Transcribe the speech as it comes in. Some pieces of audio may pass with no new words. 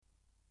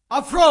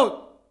افراد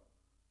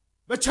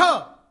به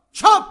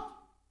چپ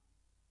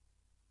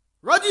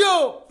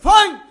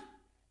رادیوفنگ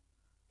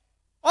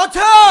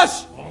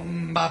آتش.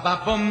 بوم بابا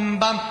بوم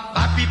بام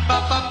بابی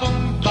بابا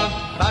بوم بام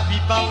بابی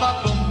بابا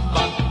بوم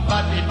بام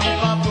بابی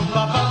بابا بوم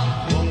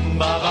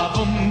بابا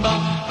بوم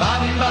بام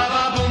بابی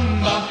بابا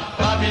بوم بام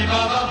بابی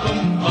بابا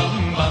بوم بام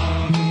بام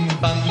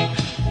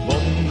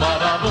بوم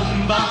بابا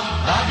بوم بام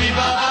بابی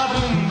بابا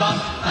بوم بام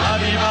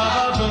بابی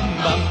بابا بوم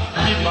بام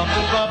بی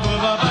بابا بوم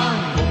بابا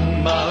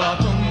بوم بام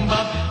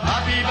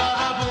بابی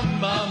بابا بوم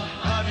بام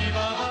بابی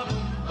بابا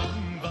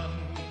بوم بام.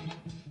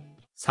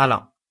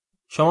 سلام،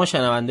 شما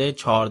شنونده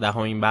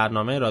 14مین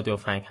برنامه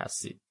رادیوفنگ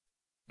هستید.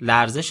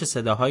 لرزش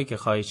صداهایی که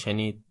خواهید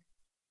شنید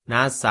نه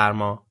از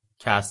سرما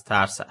که از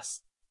ترس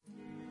است.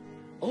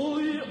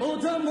 ای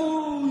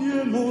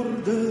آدمای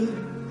مرده،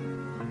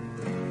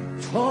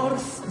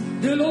 ترس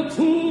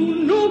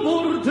دلتون رو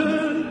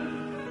برده،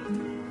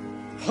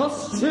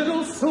 پس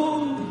چرا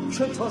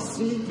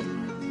ساکتسی؟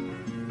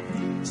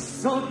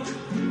 سک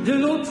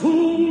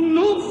دلتون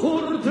رو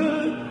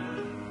خورده.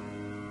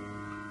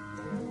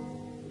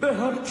 به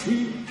هر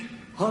کی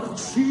هر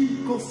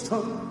چی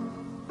گفتم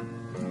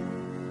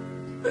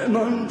به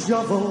من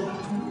جواب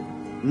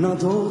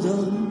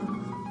ندادن.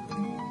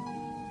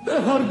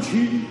 به هر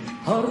کی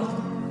هر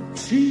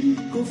چی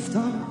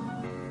گفتم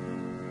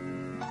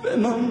به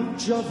من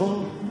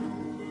جواب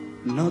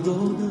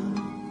ندادن.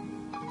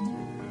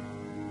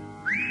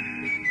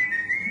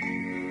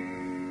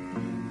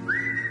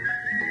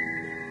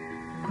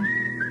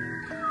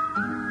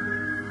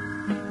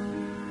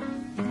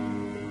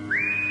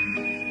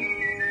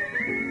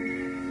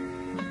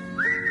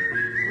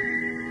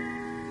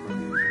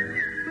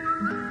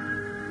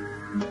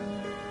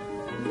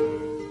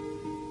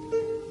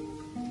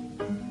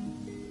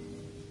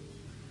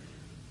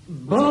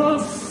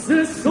 بس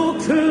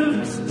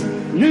ساکت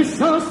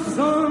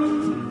نشستم،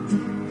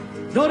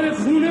 در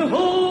خونه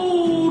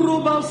ها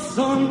رو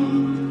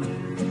بستم،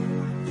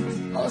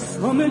 از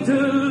همه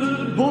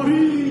دل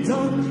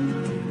بریدم،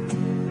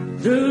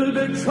 دل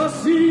به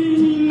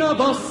کسی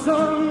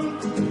نبستم.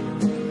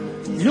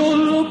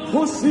 یالا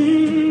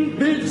پاشیم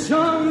به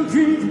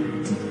جنگی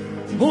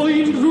با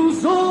این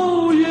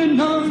روزای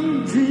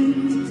ننگی،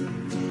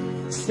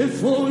 چه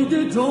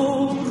فایده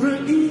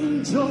داره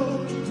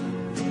اینجا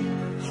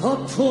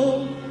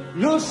حتی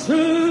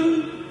نشه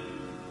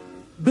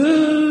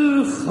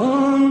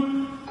بخندی.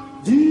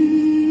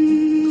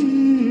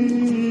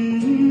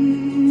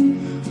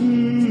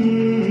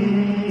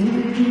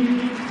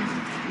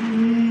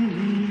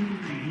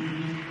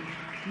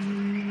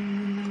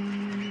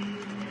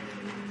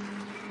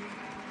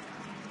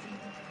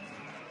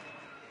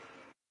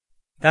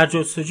 در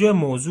جستجوی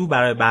موضوع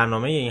برای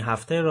برنامه این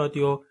هفته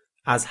رادیو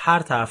از هر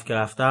طرف که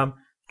رفتم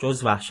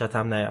جز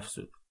وحشتم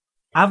نیفزود.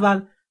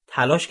 اول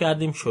تلاش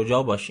کردیم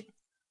شجاع باشیم.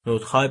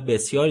 نطق‌های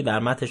بسیاری در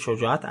متن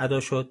شجاعت ادا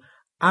شد،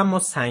 اما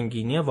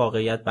سنگینی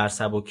واقعیت بر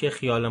سبکی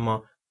خیال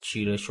ما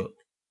چیره شد.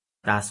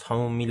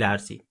 دست‌هامون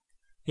می‌لرزید.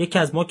 یکی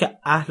از ما که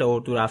اهل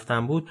اردو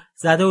رفتن بود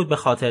زده بود به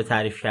خاطر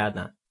تعریف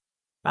کردن.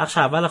 بخش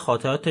اول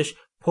خاطراتش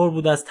پر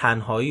بود از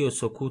تنهایی و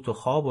سکوت و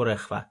خواب و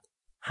رخوت.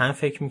 هم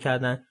فکر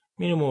می‌کردن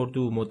میریم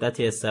اردو،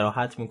 مدتی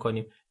استراحت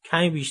می‌کنیم،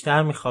 کمی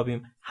بیشتر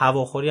می‌خوابیم،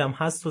 هواخوری هم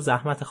هست و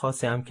زحمت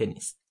خاصی هم که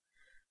نیست.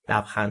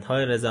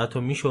 لبخندهای رضایت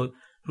رو میشد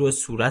روی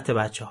صورت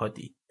بچه‌ها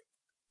دید.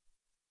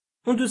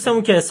 اون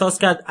دوستمون که احساس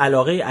کرد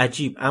علاقه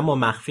عجیب اما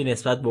مخفی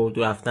نسبت به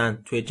اردو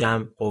رفتن توی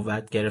جمع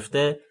قوت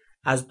گرفته،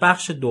 از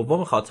بخش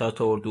دوم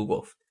خاطرات اردو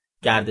گفت.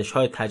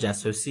 گردش‌های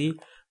تجسسی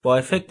با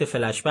افکت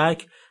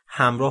فلشبک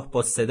همراه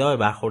با صدای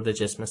برخورد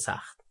جسم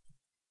سخت.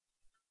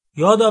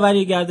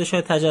 یادآوری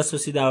گردش‌های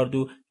تجسسی در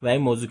اردو و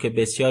این موضوع که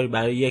بسیاری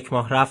برای 1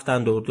 ماه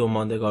رفتند و اردو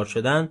ماندگار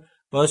شدند،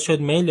 باعث شد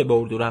میل به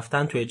اردو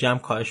رفتن توی جمع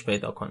کاهش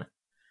پیدا کنه.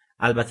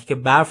 البته که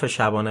برف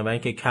شبانه و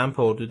اینکه کمپ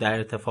اردو در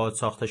ارتفاعات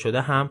ساخته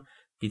شده هم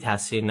بی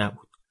تاثیر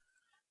نبود.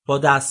 با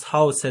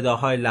دست‌ها و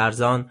صداهای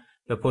لرزان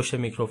به پشت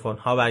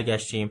میکروفون‌ها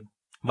برگشتیم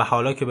و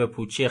حالا که به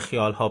پوچی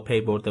خیال‌ها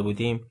پی برده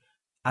بودیم،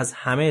 از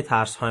همه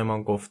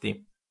ترس‌هایمان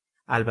گفتیم.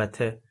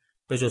 البته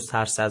به جز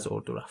ترس از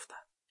اردو رفتن.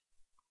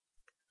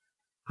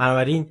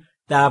 بنابراین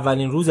در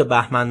اولین روز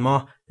بهمن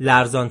ماه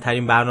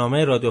لرزان‌ترین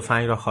برنامه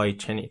رادیوفنگ را خواهید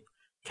شنید.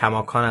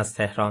 کماکان از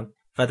تهران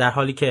و در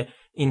حالی که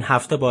این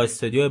هفته با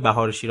استودیو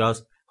بهار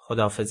شیراز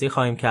خداحافظی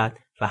خواهیم کرد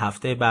و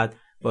هفته بعد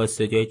با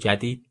استودیوی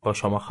جدید با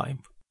شما خواهیم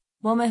بود.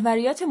 با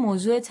محوریت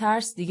موضوع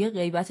ترس دیگه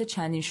غیبت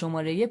چندین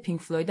شماره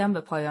پینک فلوید هم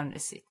به پایان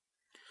رسید.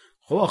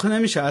 خب آخه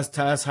نمیشه از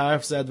ترس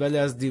حرف زد ولی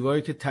از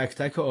دیواری که تک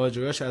تک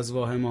آجراش از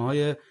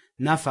واهمه‌های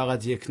نه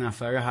فقط یک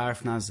نفره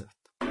حرف نزد.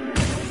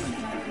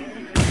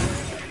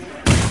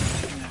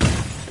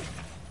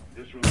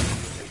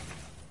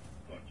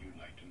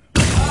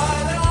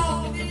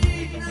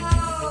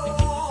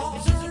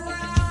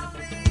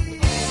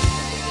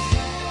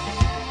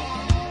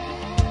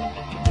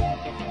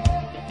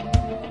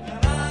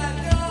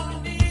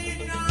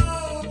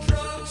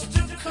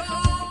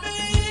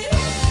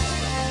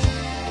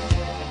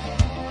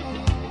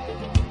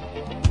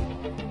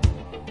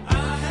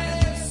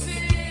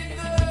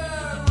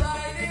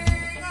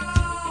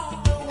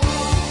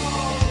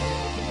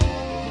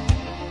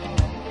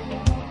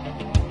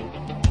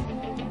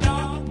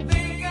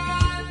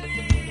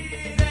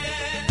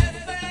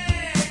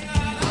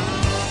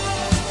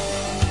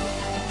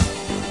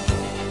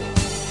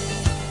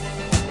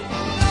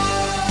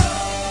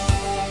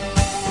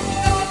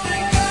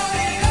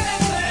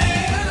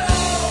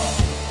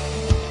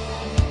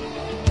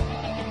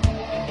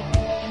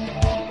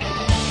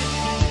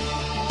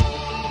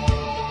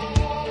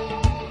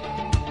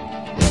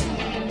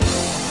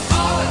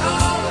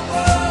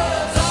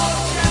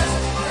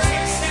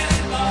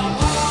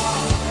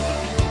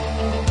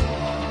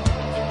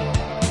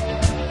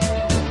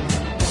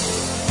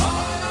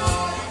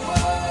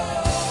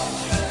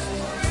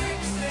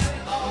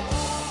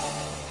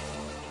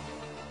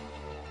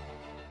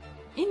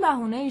 این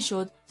بهونه‌ای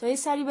شد تا یه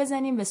سری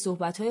بزنیم به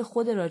صحبت‌های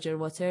خود راجر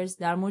واترز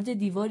در مورد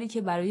دیواری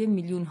که برای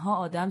میلیون‌ها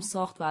آدم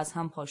ساخت و از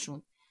هم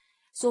پاشوند.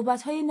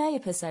 صحبت‌های نه یه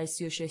پسر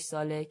 36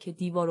 ساله که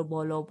دیوار رو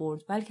بالا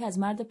برد، بلکه از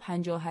مرد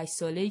 58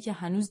 ساله‌ای که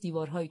هنوز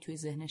دیوارهایی توی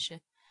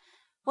ذهنشه.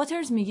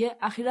 واترز میگه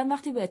اخیراً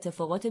وقتی به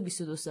اتفاقات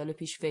 22 سال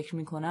پیش فکر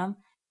میکنم،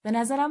 به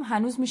نظرم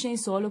هنوز میشه این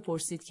سوالو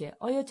پرسید که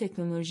آیا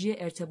تکنولوژی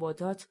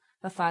ارتباطات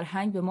و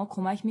فرهنگ به ما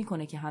کمک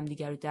میکنه که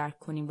همدیگر رو درک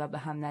کنیم و به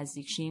هم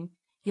نزدیک شیم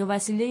یا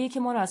وسیله‌ای که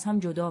ما رو از هم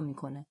جدا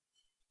میکنه؟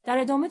 در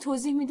ادامه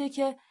توضیح میده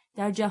که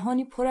در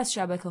جهانی پر از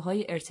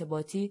شبکه‌های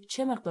ارتباطی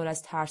چه مقدار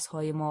از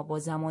ترس‌های ما با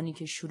زمانی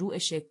که شروع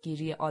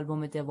شکل‌گیری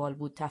آلبوم دوال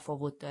بود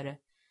تفاوت داره.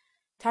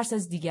 ترس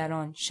از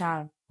دیگران،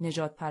 شرم،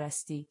 نژاد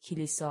پرستی،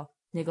 کلیسا،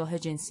 نگاه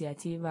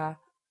جنسیتی و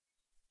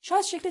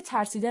شاید شکل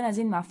ترسیدن از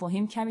این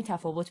مفاهیم کمی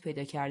تفاوت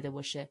پیدا کرده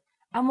باشه،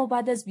 اما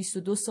بعد از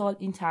 22 سال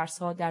این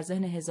ترس‌ها در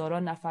ذهن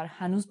هزاران نفر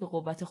هنوز به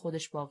قوت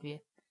خودش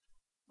باقیه.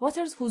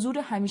 واترز حضور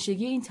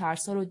همیشگی این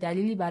ترس‌ها رو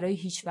دلیلی برای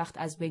هیچ وقت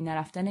از بین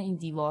نرفتن این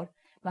دیوار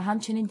و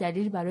همچنین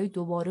دلیل برای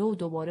دوباره و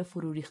دوباره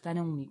فرو ریختن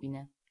اون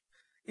می‌بینه.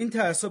 این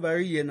ترس‌ها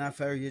برای یه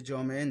نفر یه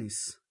جامعه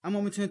نیست،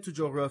 اما میتونه تو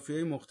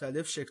جغرافیای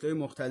مختلف شکل‌های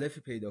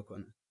مختلفی پیدا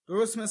کنه.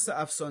 درست مثل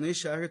افسانه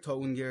شهر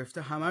طاعون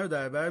گرفته همه رو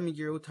در بر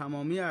میگیره و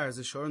تمامی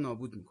ارزش‌ها رو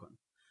نابود میکنه.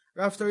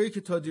 رفتارهایی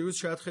که تا دیروز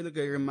شاید خیلی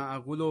غیر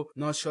معقول و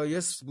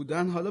ناشایست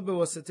بودن، حالا به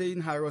واسطه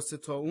این هراس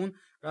طاعون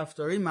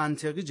رفتارهای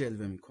منطقی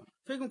جلوه میکنه.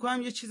 فکر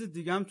میکنم یه چیز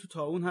دیگه هم تو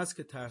طاعون هست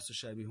که ترس و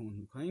شبیه اون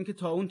میکنه. اینکه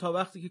طاعون تا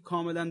وقتی که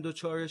کاملا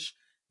دوچارش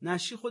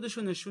نشی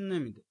خودشو نشون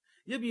نمیده.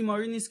 یه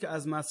بیماری نیست که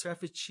از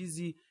مصرف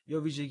چیزی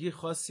یا ویژگی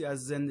خاصی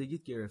از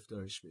زندگیت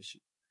گرفتارش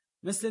بشی.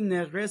 مثل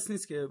نقرس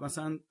نیست که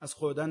مثلا از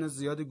خوردن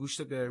زیاد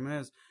گوشت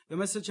قرمز، یا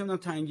مثل چه میدونم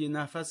تنگی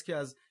نفس که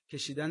از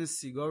کشیدن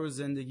سیگار و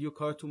زندگی و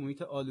کار تو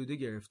محیط آلوده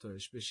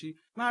گرفتارش بشی.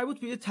 مربوط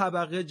به یه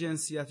طبقه،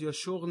 جنسیت یا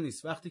شغل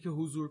نیست. وقتی که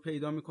حضور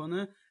پیدا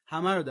میکنه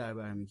همه رو در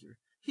بر میگیره.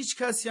 هیچ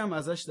کسی هم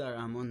ازش در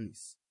امان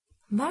نیست.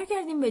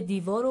 برگردیم به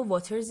دیوار و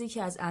واترزی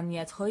که از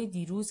امنیت‌های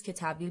دیروز که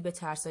تبدیل به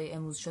ترس‌های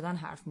امروز شدن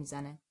حرف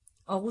میزنه.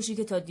 آغوشی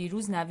که تا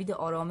دیروز نوید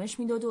آرامش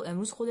میداد و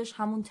امروز خودش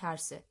همون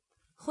ترسه.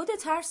 خود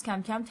ترس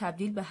کم کم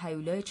تبدیل به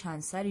هیولای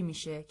چند سری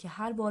میشه که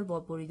هر بار با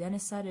بریدن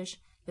سرش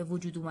به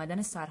وجود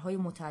اومدن سرهای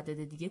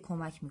متعدد دیگه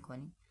کمک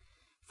میکنیم.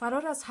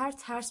 فرار از هر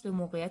ترس به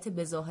موقعیت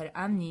بظاهر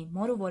امنی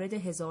ما رو وارد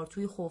هزار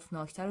توی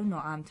خوفناکتر و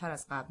ناامن‌تر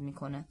از قبل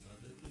میکنه.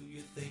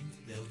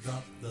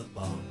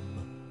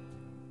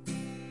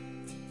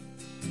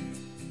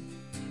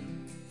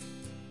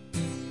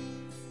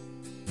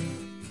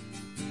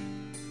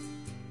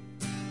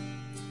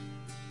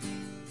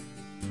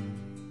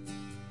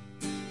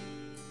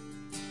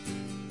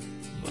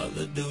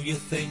 Mother, do you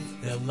think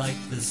they'll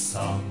like this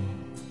song?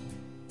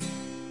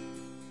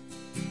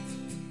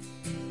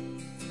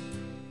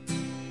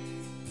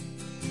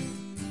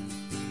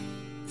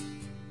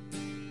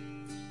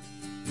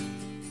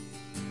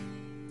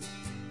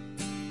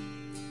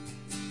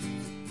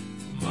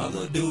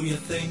 Mother, do you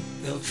think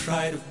they'll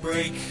try to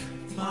break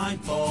my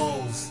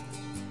balls?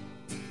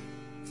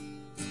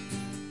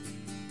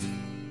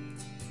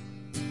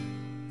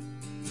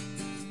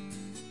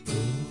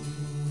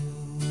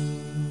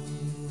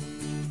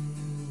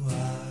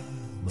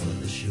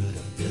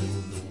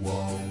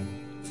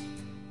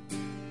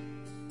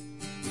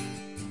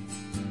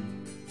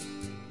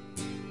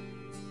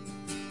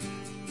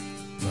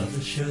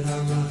 Should I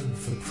run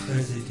for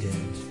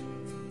president?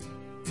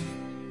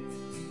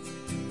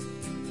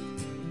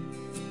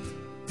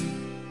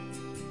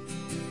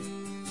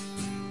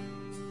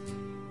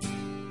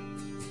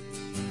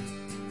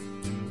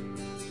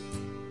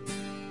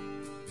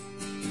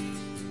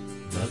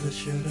 Mother,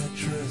 should I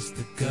trust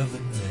the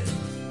government?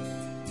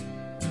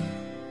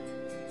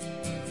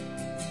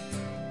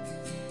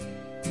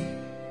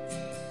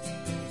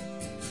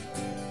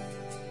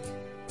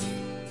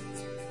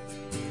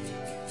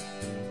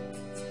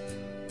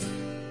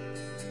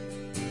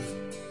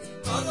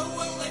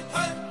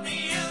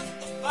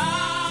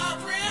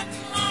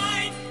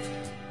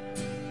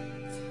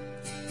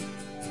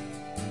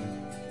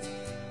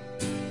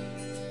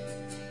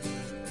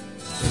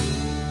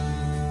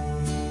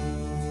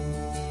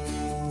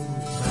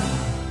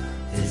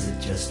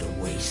 Just a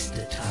waste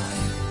of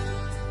time.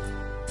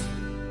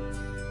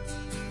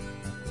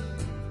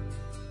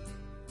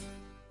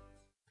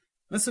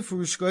 مثل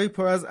فروشگاهی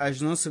پر از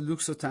اجناس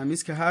لوکس و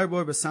تمیز که هر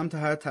بار به سمت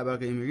هر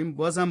طبقه میریم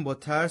بازم با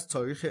ترس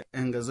تاریخ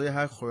انقضای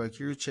هر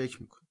خوراکی رو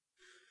چک میکنیم.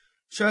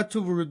 شاید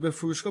تو ورود به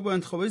فروشگاه با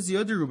انتخابای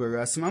زیادی روبرو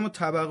هستیم، اما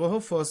طبقه ها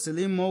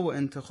فاصله ما و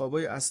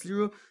انتخابای اصلی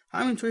رو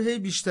همینطور هی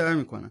بیشتر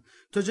میکنن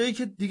تا جایی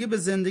که دیگه به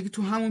زندگی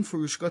تو همون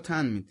فروشگاه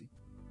تن میدیم.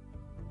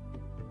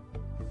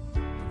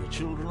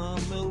 Children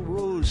on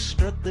Melrose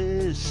strut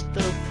their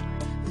stuff.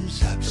 There's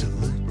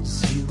absolute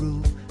zero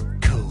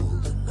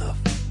cold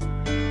enough.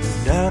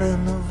 And out in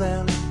the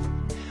valley,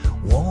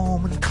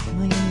 warm and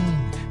clean,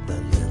 the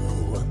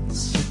little ones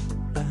sit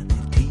by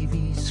the TV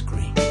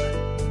screen.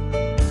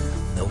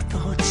 No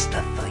thoughts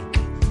to think,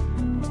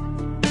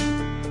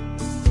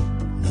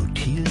 no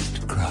tears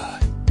to cry.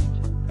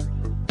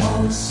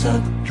 All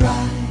sucked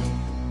dry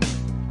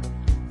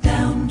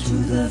down to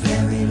the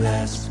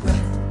last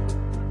breath.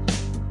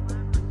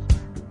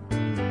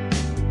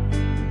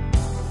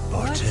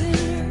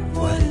 Bartender,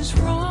 what is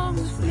wrong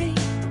with me?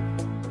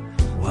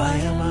 Why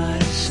am I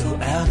so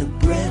out of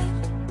breath?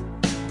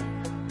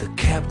 The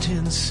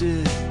captain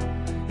said,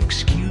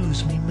 excuse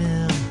me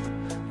ma'am,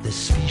 the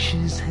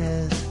species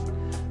has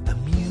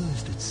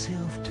amused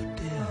itself to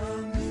death.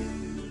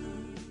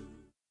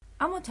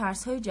 اما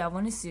ترس‌های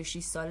جوان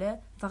 36 ساله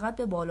فقط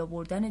به بالا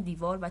بردن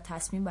دیوار و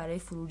تصمیم برای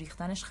فرو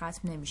ریختنش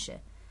ختم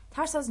نمیشه.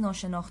 ترس از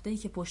ناشناخته‌ای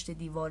که پشت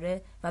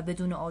دیواره و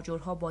بدون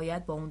آجرها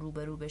باید با اون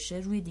روبرو بشه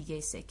روی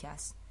دیگه سکه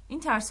است. این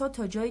ترس‌ها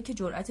تا جایی که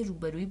جرأت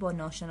روبرویی با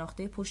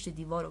ناشناخته پشت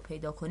دیوار رو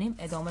پیدا کنیم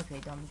ادامه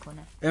پیدا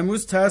میکنه.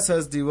 امروز ترس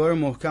از دیوار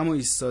محکم و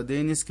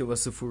ایستاده‌ای نیست که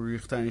واسه فرو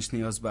ریختنش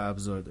نیاز به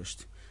ابزار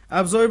داشتیم.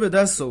 ابزار به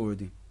دست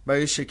آوردیم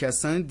برای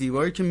شکستن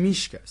دیواری که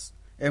میشکست.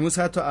 امروز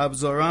حتی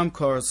ابزارها هم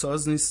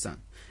کارساز نیستن.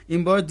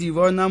 این بار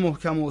دیوار نه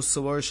محکم و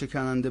استوار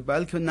شکننده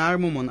بلکه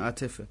نرم و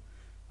منعطفه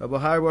و با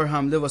هر بار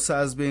حمله واسه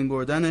از بین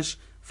بردنش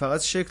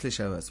فقط شکلش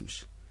عوض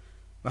میشه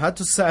و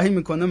حتی سعی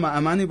میکنه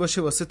مأمنی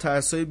باشه واسه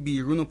ترسای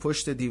بیرون و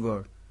پشت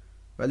دیوار،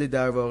 ولی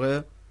در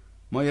واقع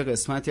ما یه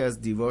قسمتی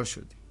از دیوار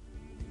شدیم.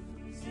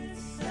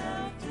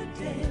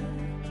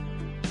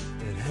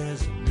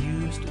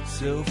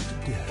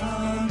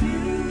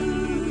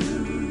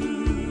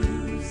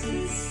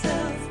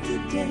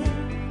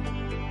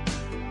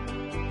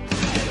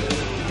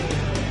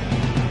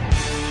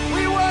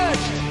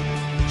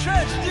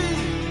 Tragedy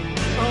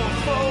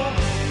unfold.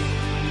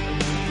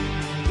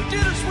 We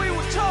did as we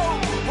were told,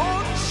 we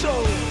weren't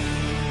sold.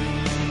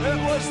 It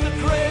was the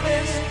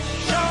greatest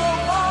show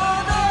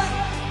on earth,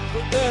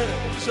 but then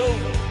it was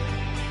over.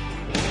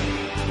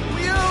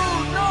 We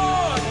owed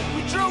on,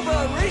 we drove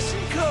our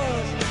racing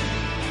cars.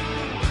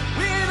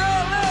 We ate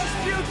our last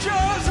few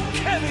jars of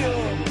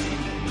caviar.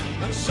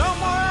 And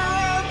somewhere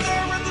out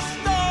there in the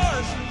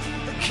stars,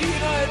 a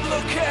keen-eyed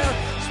lookout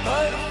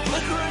spied a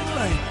flickering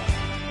light.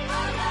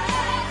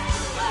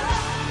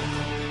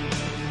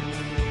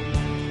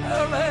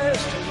 Our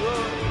last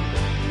run.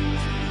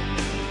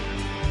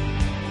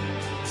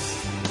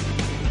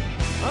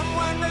 And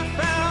when they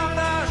found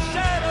our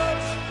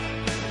shadows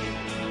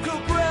go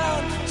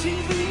round the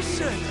TV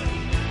set,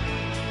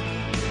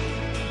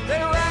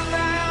 they ran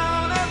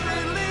down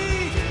every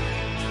lead,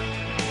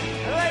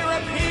 they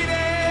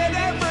repeated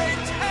every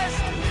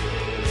test,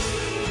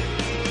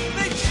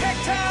 they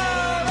checked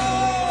out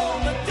all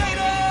the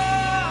data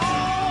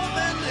on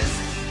the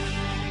list,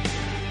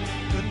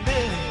 but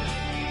then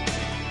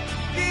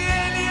the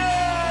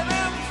alien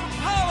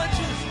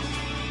anthropologists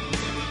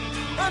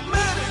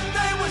admitted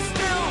they were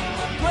still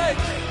great,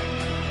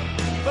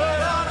 but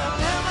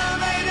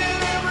eliminated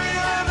every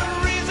other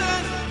reason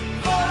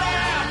for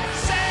their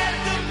sad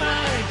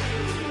demise.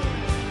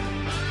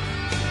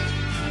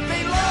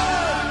 They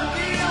loved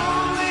the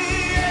only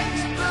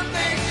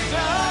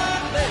explanation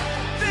that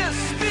this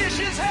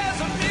species has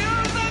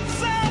amused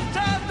itself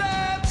to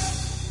death.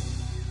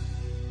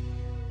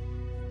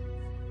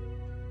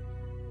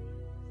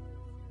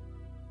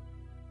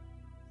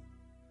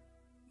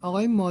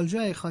 آقای مالجو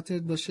اگه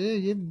خاطرت باشه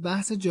یه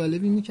بحث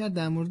جالبی میکرد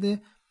در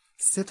مورد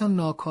 3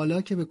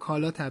 ناکالا که به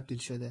کالا تبدیل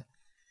شده.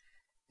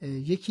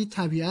 یکی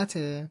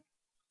طبیعته،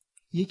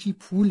 یکی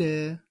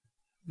پوله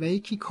و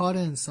یکی کار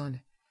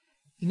انسانه.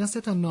 اینا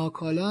 3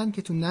 ناکالا هن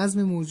که تو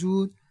نظم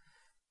موجود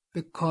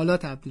به کالا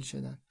تبدیل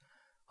شدن.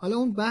 حالا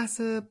اون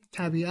بحث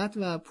طبیعت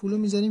و پولو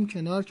میذاریم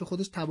کنار که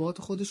خودش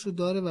تبعات خودش رو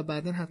داره و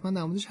بعدن حتما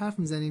در موردش حرف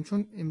میزنیم،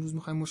 چون امروز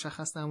میخوایم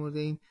مشخص در مورد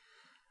این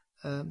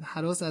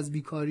هراس از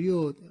بیکاری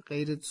و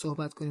غیره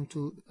صحبت کنیم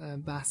تو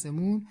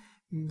بحثمون.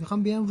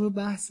 میخوام بیام رو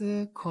بحث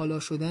کالا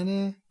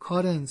شدن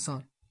کار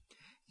انسان.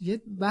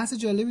 یه بحث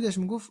جالبی داشت،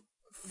 میگفت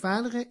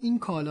فرق این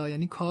کالا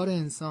یعنی کار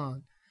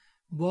انسان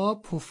با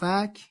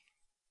پفک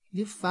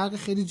یه فرق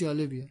خیلی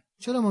جالبیه.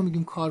 چرا ما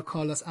میگیم کار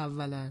کالاست؟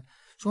 اولا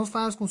شما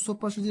فرض کن صبح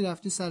پا شدی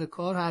رفتی سر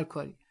کار، هر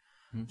کاری،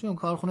 چون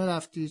کارخونه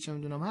رفتی، چه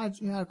میدونم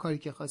هر کاری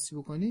که خواستی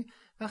بکنی،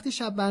 وقتی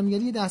شب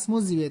برمیگردی یه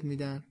دستمزدی بهت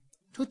میدن.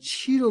 تو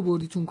چی رو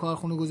بردی تو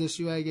کارخونه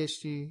گذاشتی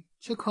برگشتی؟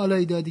 چه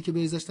کالایی دادی که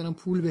بهش دارن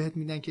پول بهت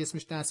میدن که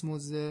اسمش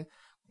دستمزده؟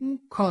 اون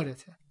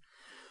کارته.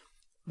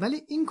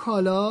 ولی این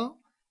کالا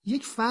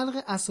یک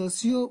فرق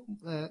اساسی و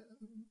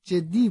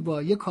جدی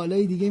با یک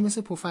کالای دیگه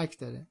مثل پفک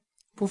داره.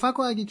 پفک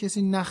رو اگه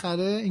کسی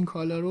نخره این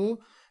کالا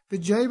رو به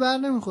جایی بر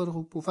نمیخوره.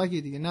 خب پفک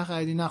دیگه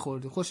نخریدی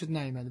نخوردی، خوشت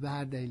نیومده به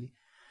هر دلیلی.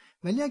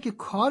 ولی اگه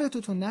کارتو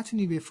تو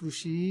نتونی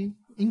بفروشی،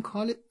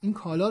 این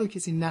کالا رو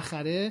کسی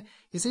نخره،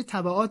 یه سری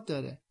تبعات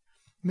داره.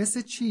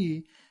 مثل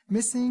چی؟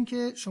 مثل این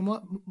که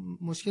شما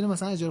مشکل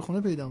مثلا اجاره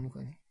خونه پیدا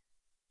میکنی،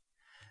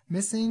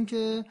 مثل این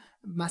که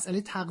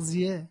مسئله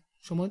تغذیه،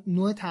 شما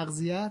نوع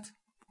تغذیت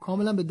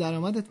کاملا به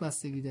درآمدت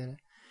بستگی داره،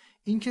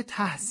 این که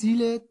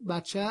تحصیل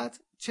بچت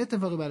چه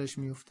اتفاقی براش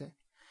میفته،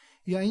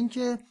 یا این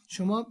که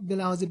شما به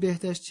لحاظ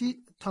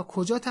بهداشتی تا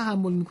کجا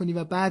تحمل میکنی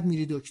و بعد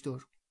میری دکتر.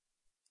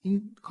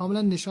 این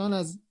کاملا نشان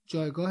از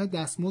جایگاه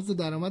دستمزد و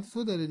درآمد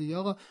تو داره دیگه.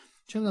 آقا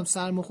چه میدونم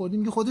سرما خوردی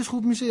میگه خودش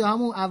خوب میشه، یا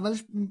همون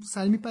اولش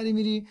سر میپری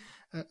میری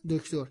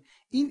دکتر.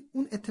 این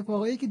اون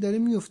اتفاقایی که داره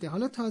میفته.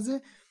 حالا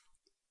تازه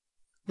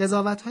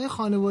قضاوت‌های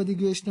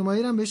خانوادگی و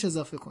اجتماعی رو هم بهش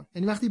اضافه کن.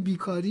 یعنی وقتی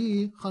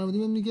بیکاری، خانواده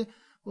میاد میگه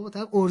بابا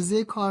طرف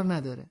عرضه کار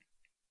نداره.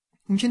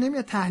 این که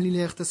نمیاد تحلیل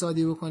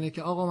اقتصادی بکنه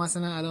که آقا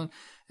مثلا الان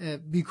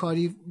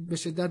بیکاری به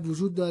شدت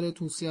وجود داره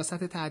تو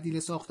سیاست تعدیل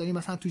ساختاری،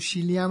 مثلا تو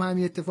شیلی هم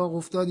همین اتفاق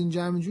افتاد،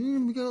 اینجا هم اینجوری،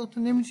 میگه تو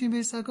نمیتونی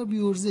بری سر کار بی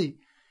عرضه‌ای.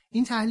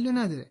 این تحلیل رو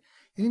نداره.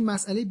 یعنی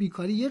مسئله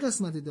بیکاری یه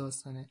قسمت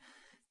داستانه.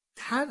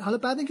 حالا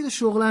بعد اینکه تو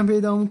شغلم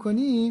پیدا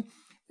می‌کنی،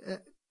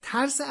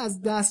 ترس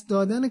از دست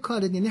دادن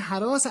کارت، یعنی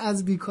هراس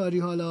از بیکاری،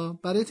 حالا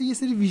برای تو یه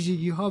سری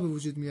ویژگی‌ها به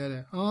وجود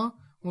میاره.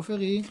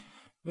 موافقی؟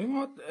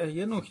 ببین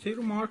یه نکته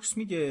رو مارکس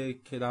میگه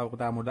که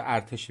در مورد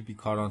ارتش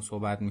بیکاران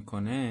صحبت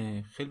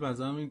میکنه. خیلی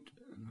بازم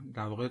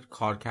در واقع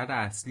کارکرد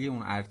اصلی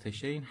اون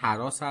ارتشه این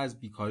هراس از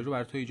بیکاری رو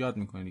برای تو ایجاد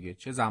میکنه دیگه.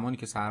 چه زمانی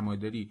که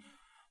سرمایه‌داری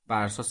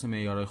بر اساس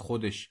معیارهای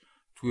خودش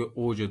توی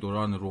اوج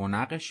دوران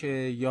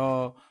رونقشه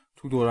یا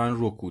تو دوران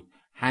رکود،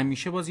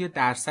 همیشه باز یه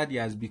درصدی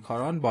از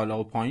بیکاران بالا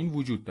و پایین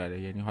وجود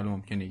داره. یعنی حالا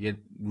ممکنه یه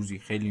روزی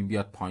خیلی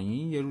بیاد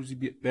پایین، یه روزی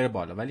بره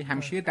بالا، ولی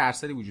همیشه یه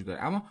درصدی وجود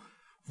داره. اما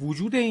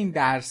وجود این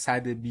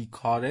درصد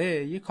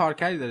بیکاره یه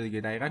کارکردی داره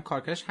دیگه. دقیقاً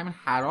کارکردش همین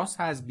هراس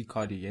از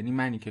بیکاری. یعنی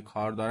منی که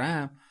کار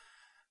دارم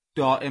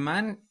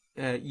دائما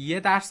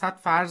 1%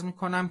 فرض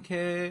میکنم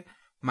که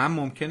من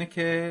ممکنه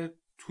که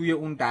توی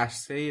اون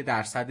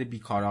درصد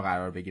بیکارا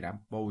قرار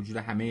بگیرم با وجود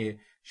همه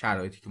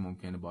شرایطی که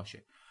ممکنه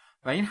باشه.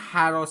 و این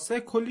هراسه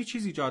کلی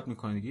چیز ایجاد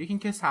میکنه دیگه. یکی این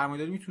که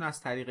سرمایه‌داری میتونه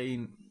از طریق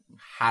این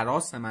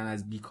هراس من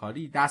از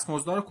بیکاری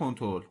دستمزدها رو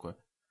کنترل کنه.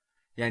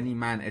 یعنی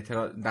من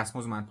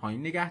دستمزد من پایین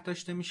نگه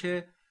داشته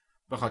میشه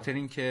به خاطر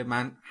اینکه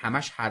من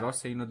همش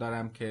هراس اینو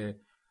دارم که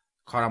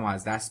کارمو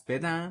از دست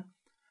بدم.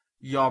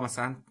 یا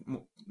مثلا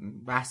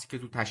بحثی که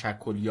تو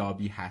تشکل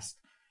یابی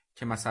هست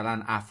که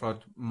مثلا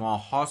افراد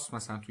ماهاست،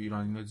 مثلا تو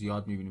ایران اینو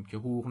زیاد میبینیم که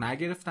حقوق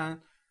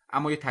نگرفتن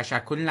اما یه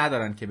تشکلی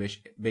ندارن که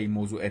به این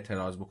موضوع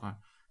اعتراض بکنن.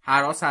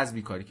 هراس از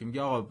بیکاری که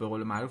میگه آقا به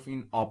قول معروف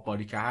این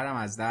آبباری که هرم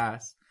از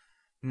دست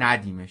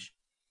ندیمش.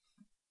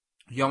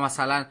 یا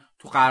مثلا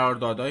تو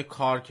قراردادهای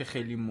کار که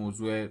خیلی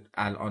موضوع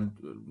الان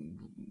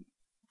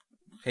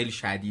خیلی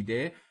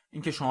شدیده،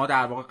 این که شما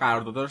در واقع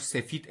قراردادها رو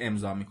سفید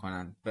امضا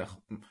میکنن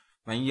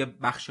و این یه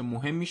بخش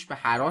مهمیش به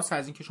هراس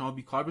از این که شما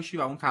بیکار بشی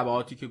و اون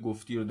تبعاتی که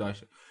گفتی رو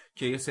داشته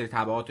که یه سری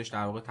تبعاتش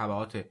در واقع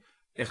تبعات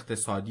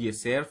اقتصادی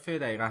صرفه،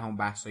 دقیقا همون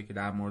بحثایی که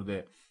در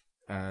مورد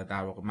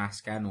در واقع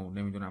مسکن و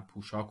نمیدونم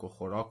پوشاک و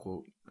خوراک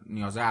و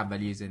نیازهای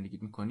اولیه زندگی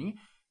میکنی.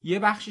 یه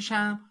بخشش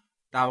هم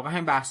در واقع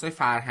هم بحثای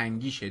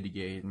فرهنگیشه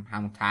دیگه،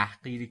 همون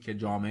تحقیری که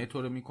جامعه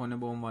تو رو میکنه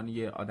به عنوان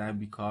یه آدم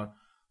بیکار،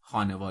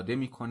 خانواده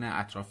میکنه،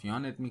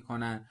 اطرافیانت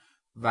میکنن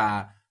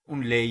و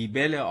اون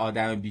لیبل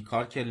آدم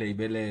بیکار که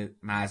لیبل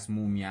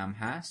مذمومی هم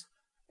هست،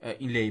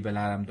 این لیبل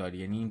هم داری.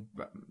 یعنی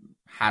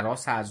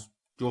هراس از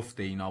جفت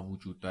اینا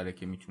وجود داره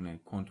که میتونه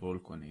کنترل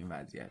کنه این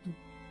وضعیت.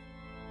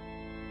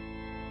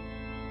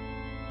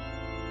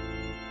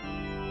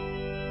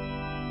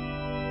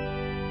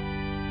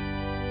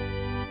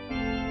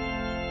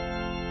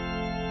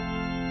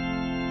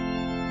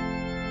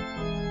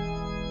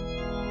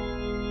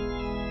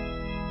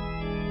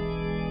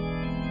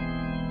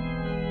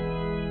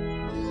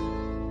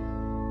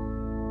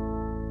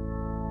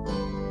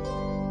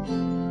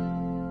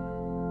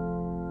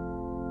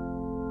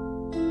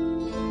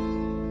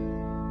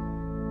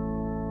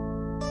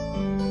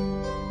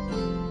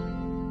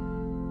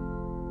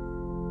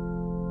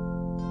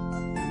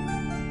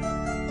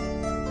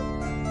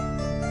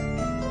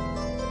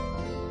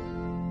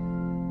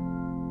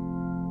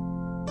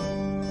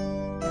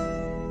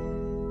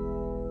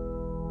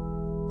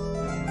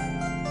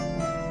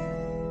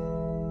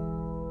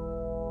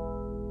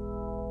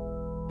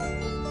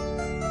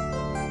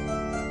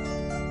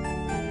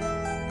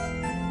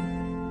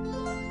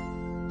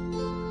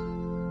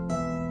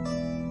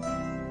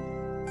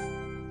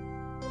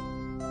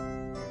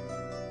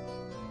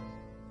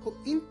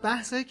 این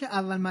بحثایی که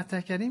اول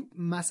مطرح کردیم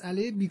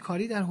مسئله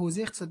بیکاری در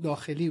حوزه اقتصاد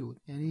داخلی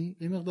بود. یعنی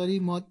یه مقداری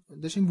ما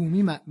داشتیم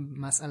بومی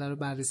مسئله رو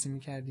بررسی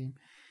می‌کردیم،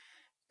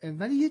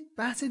 ولی یه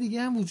بحث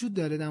دیگه هم وجود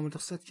داره در مورد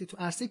اقتصاد که تو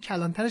عرصه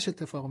کلانترش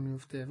اتفاق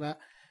میفته و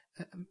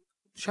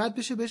شاید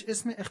بشه بهش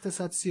اسم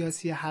اقتصاد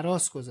سیاسی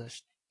هراس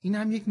گذاشت. این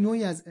هم یک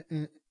نوعی از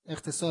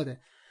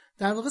اقتصاده.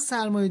 در واقع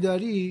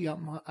سرمایه‌داری،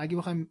 یا اگه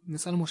بخوایم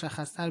مثال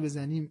مشخص‌تر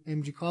بزنیم،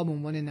 امریکا به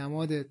عنوان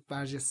نماد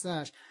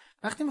برجسته‌اش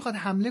وقتی میخواد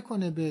حمله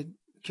کنه به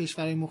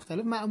کشورهای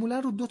مختلف معمولا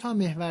رو 2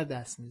 محور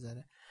دست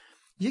میذاره.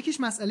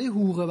 یکیش مسئله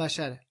حقوق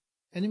بشره،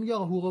 یعنی میگه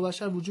آقا حقوق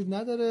بشر وجود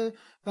نداره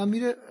و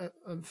میره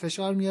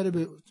فشار میاره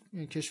به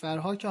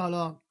کشورها که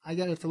حالا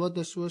اگر ارتباط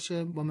داشته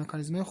باشه با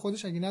مکانیزم‌های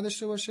خودش، اگه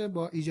نداشته باشه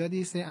با ایجاد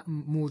یه سری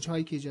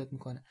موج‌هایی که ایجاد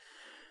میکنه.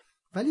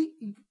 ولی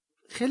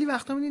خیلی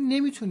وقتا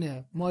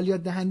نمیتونه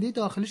مالیات دهنده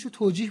داخلیش رو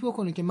توجیه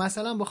بکنه که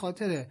مثلا به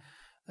خاطر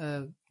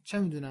چه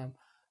میدونم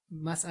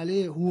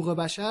مسئله حقوق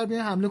بشر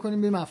بیایم حمله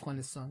کنیم بریم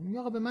افغانستان. میگه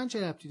آقا به من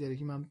چه ربطی داره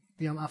که من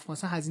بیام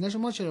افغانستان، هزینه‌شو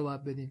ما چرا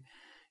باید بدیم؟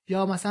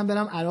 یا مثلا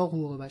برم عراق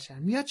حقوق بشر.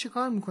 میاد چه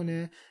کار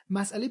میکنه؟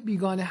 مسئله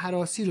بیگانه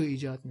هراسی رو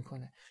ایجاد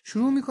میکنه.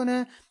 شروع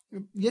میکنه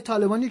یه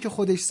طالبانی که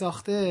خودش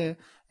ساخته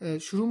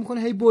شروع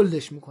میکنه هی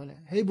بلدش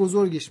میکنه، هی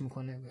بزرگش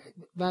میکنه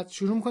و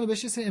شروع میکنه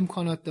بهش سه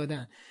امکانات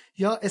دادن.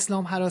 یا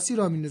اسلام هراسی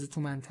را میندازه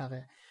تو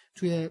منطقه،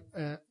 توی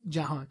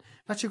جهان.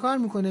 و چه کار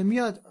میکنه؟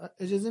 میاد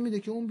اجازه میده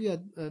که اون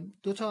بیاد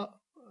 2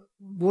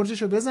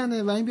 برجشو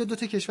بزنه و این بیاد 2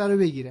 کشور رو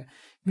بگیره.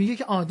 میگه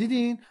که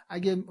دیدین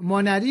اگه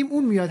ما نریم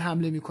اون میاد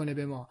حمله میکنه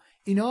به ما.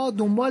 اینا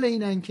دنبال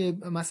اینن که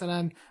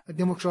مثلا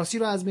دموکراسی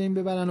رو از بین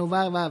ببرن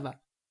و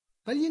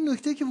ولی یه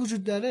نکته که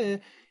وجود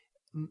داره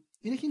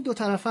اینه که این 2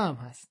 طرفه هم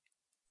هست.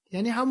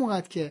 یعنی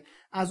همونقدر که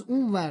از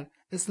اون ور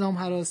اسلام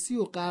هراسی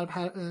و غرب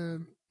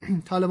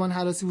طالبان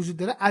هراسی وجود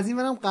داره، از این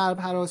ورم غرب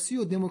هراسی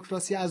و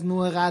دموکراسی از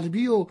نوع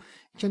غربی و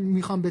که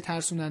میخوان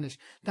بترسوننش.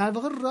 در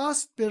واقع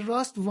راست به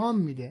راست وام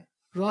میده،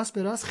 راست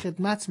به راست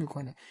خدمت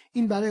میکنه.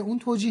 این برای اون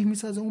توجیه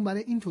میسازه، اون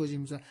برای این توجیه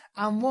میسازه.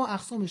 اما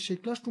اقسام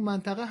شکلاش تو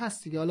منطقه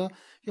هست دیگه. حالا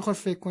یه خورده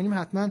فکر کنیم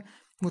حتما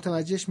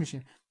متوجهش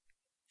میشین.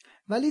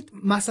 ولی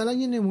مثلا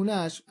یه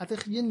نمونهش، حتی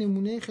یه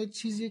نمونه خیلی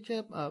چیزیه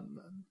که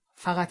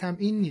فقط هم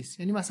این نیست.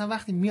 یعنی مثلا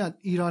وقتی میاد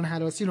ایران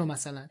هراسی رو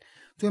مثلا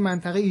توی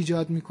منطقه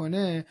ایجاد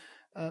میکنه،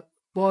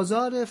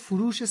 بازار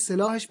فروش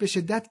سلاحش به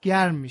شدت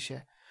گرم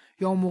میشه.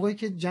 یا اون موقعی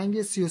که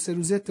جنگ 33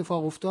 روزه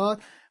اتفاق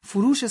افتاد،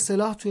 فروش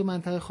سلاح توی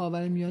منطقه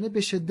خاورمیانه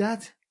به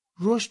شدت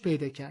رشد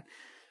پیدا کرد.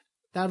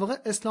 در واقع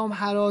اسلام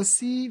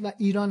هراسی و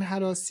ایران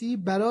هراسی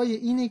برای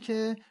اینه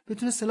که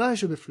بتونه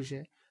سلاحش رو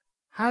بفروشه.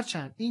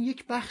 هرچند این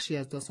یک بخشی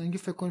از داستان، که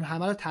فکر کنیم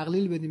همه رو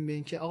تقلیل بدیم به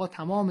این که آقا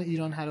تمام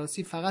ایران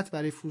هراسی فقط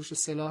برای فروش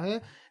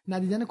سلاحه،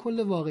 ندیدن کل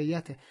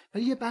واقعیته.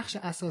 ولی یه بخش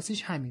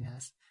اساسیش همین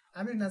هست.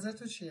 امیر نظر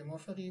تو چیه؟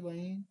 موافقی با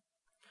این؟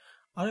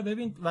 آره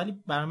ببین، ولی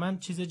برای من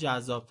چیز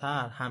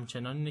جذابتر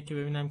همچنان اینه که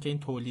ببینم که این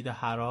تولید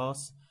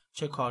هراس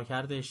چه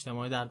کارکرد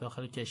اجتماعی در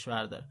داخل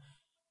کشور داره.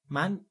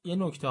 من یه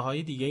نکته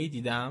های دیگه ای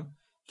دیدم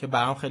که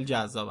برام خیلی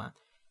جذابن.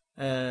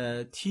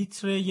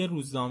 تیتر یه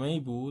روزنامه‌ای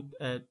بود،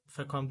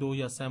 فکر کنم 2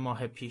 یا 3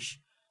 ماه پیش،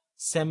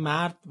 3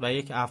 مرد و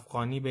 1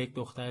 افغانی به 1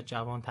 دختر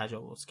جوان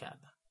تجاوز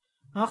کردن.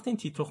 من وقتی این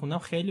تیتر رو خوندم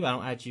خیلی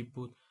برام عجیب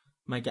بود.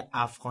 مگه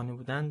افغانی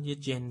بودن یه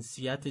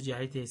جنسیت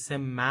جدیده؟ 3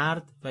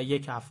 مرد و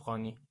 1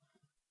 افغانی.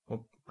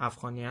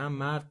 افغانی هم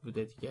مرد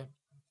بوده دیگه.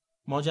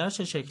 ماجرا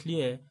چه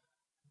شکلیه؟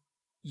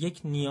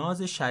 یک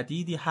نیاز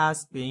شدیدی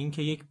هست به این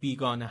که یک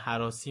بیگانه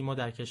هراسی ما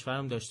در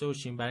کشورم داشته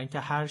باشیم، برای اینکه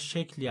هر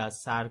شکلی از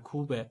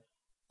سرکوب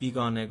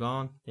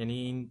بیگانگان، یعنی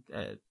این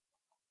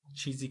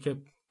چیزی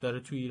که داره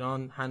تو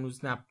ایران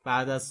هنوز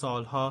بعد از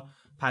سالها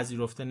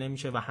پذیرفته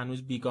نمیشه و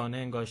هنوز بیگانه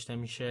انگاشته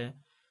میشه،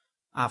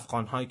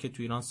 افغان‌هایی که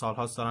تو ایران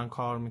سالها دارن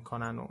کار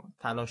میکنن و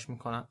تلاش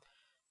میکنن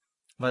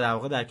و در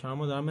واقع در کنار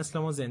ما دارن مثل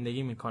ما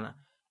زندگی میکنن،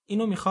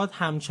 اینو میخواد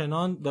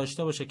همچنان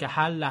داشته باشه که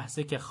هر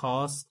لحظه که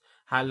خواست،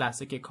 هر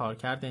لحظه که کار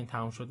کرده این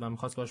تموم شد و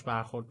میخواست باش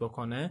برخورد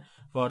بکنه،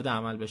 وارد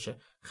عمل بشه.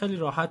 خیلی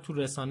راحت تو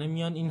رسانه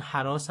میان این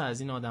هراس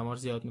از این آدما رو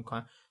زیاد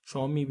میکنن.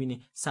 شما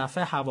میبینی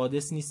صفحه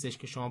حوادث نیستش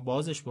که شما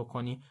بازش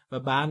بکنی و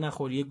بر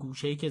نخوری یه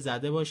گوشه‌ای که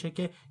زده باشه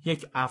که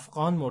یک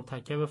افغان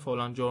مرتکب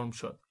فلان جرم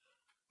شد.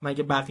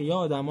 مگه بقیه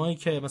آدمایی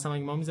که مثلا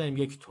ما میزنیم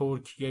یک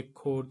ترک، یک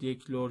کرد،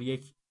 یک لور،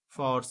 یک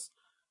فارس،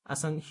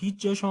 اصلا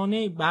هیچ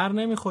جاشانه بر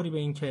نمیخوری به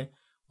این که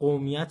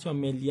قومیت یا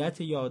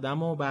ملیت یا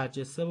آدمو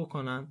برجسته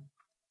بکنن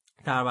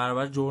در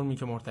برابر جرمی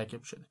که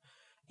مرتکب شده.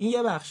 این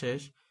یه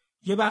بخشش.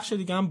 یه بخش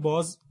دیگه هم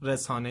باز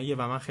رسانه‌ایه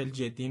و من خیلی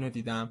جدی اینو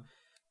دیدم،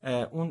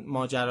 اون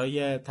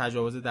ماجرای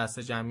تجاوز دست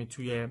جمعی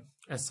توی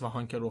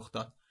اصفهان که رخ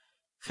داد.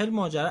 خیلی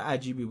ماجرا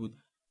عجیبی بود.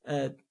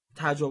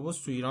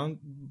 تجاوز تو ایران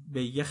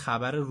به یه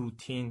خبر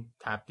روتین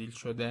تبدیل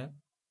شده.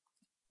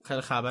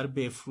 خیلی خبر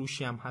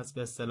بفروشی هم هست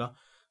به اصطلاح.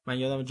 من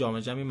یادم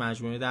جامعه جمعی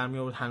مجموعه در می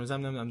آورد،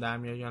 هنوزم نمیدونم در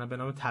میاد یا نه، به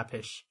نام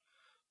تپش.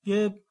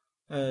 یه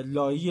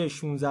لایه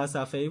 16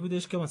 صفحه‌ای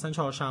بودش که مثلا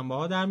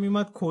چهارشنبه‌ها در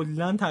میومد،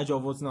 کلا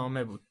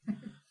تجاوزنامه بود.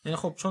 یعنی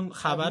خب چون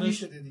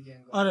خبرش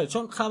آره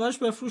چون خبرش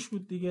بفروش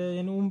بود دیگه،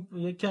 یعنی اون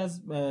یکی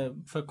از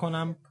فکر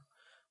کنم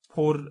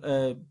پر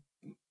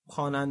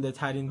خواننده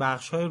ترین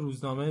بخش‌های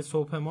روزنامه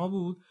صبح ما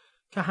بود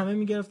که همه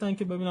میگرفتن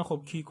که ببینن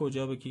خب کی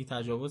کجا به کی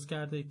تجاوز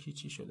کرده، کی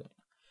چی شده.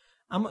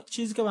 اما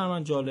چیزی که برای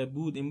من جالب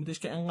بود این بودش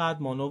که انقدر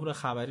مانور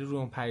خبری روی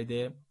اون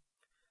پریده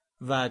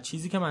و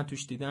چیزی که من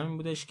توش دیدم این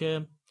بودش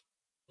که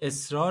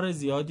اصرار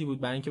زیادی بود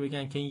برای اینکه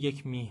بگن که این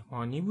یک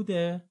میهمانی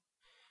بوده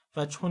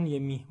و چون یه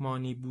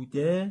میهمانی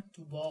بوده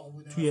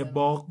توی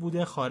باغ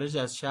بوده، خارج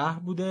از شهر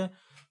بوده،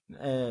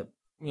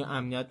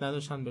 امنیت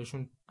نداشتن،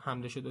 بهشون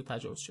حمله شده و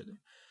تجاوز شده.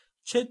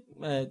 چه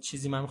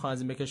چیزی من میخوام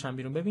از این بکشم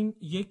بیرون؟ ببین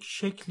یک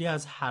شکلی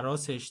از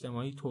هراس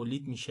اجتماعی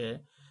تولید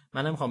میشه.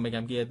 من نمیخوام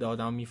بگم که یه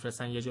آدم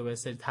میفرستن یه جا به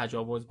سری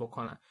تجاوز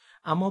بکنن،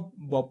 اما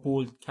با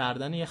بولد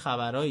کردن یه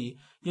خبرایی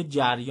یه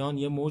جریان،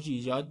 یه موج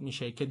ایجاد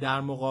میشه که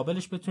در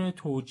مقابلش بتونه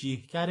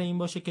توجیهگر این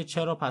باشه که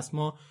چرا پس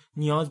ما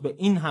نیاز به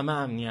این همه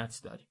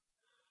امنیت داریم.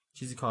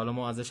 چیزی که حالا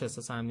ما ازش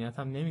احساس امنیت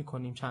هم نمی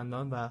کنیم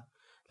چندان و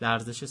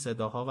لرزش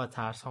صداها و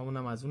ترس هامون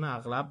هم از اون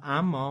اغلب،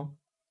 اما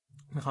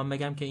میخوام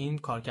بگم که این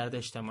کارکرد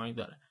اجتماعی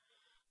داره.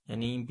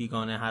 یعنی این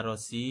بیگانه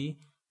هراسی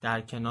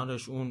در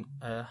کنارش اون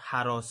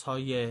هراس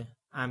های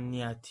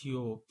امنیتی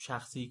و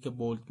شخصی که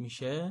بولد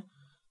میشه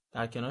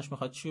در کنارش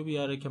میخواد چیو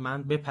بیاره که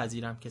من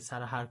بپذیرم که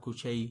سر هر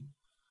کوچه‌ای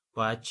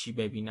باید چی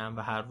ببینم و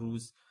هر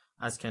روز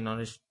از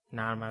کنارش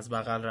نرم از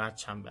بغل رد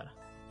شم برم.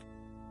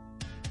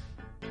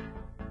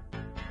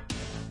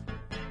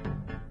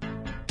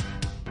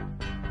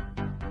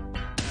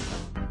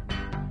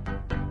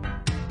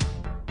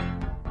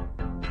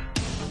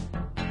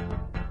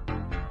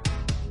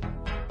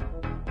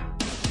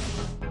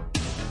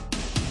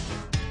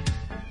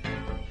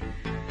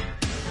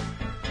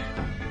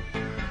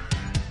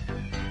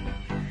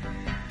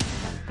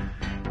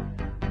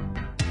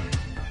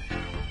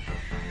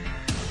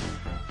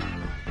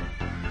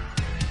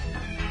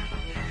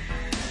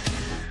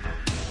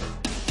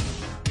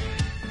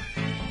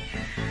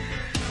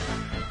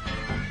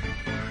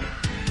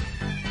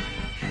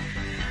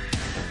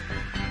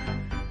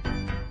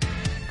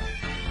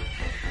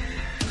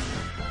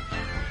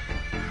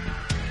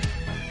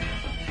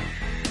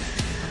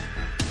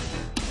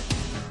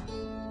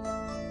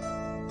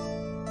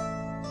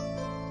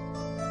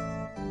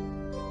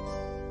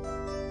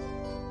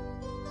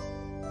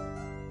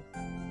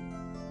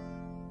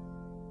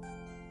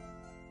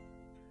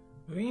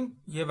 این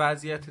یه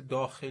وضعیت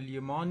داخلی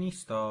ما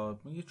نیست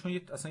چون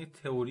اصلا یه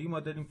تئوری ما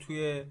داریم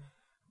توی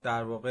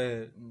در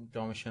واقع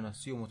جامعه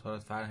شناسی و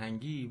مطالعات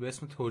فرهنگی به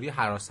اسم تئوری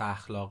هراس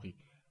اخلاقی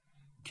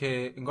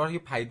که انگار یه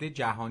پدیده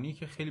جهانی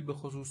که خیلی به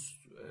خصوص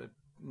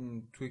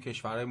توی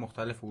کشورهای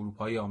مختلف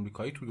اروپایی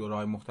آمریکایی تو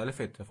دوره‌های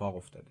مختلف اتفاق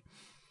افتاده.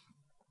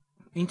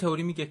 این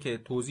تئوری میگه که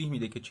توضیح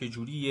میده که چه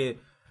جوری یه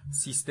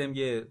سیستم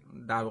یه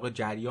در واقع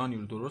جریانی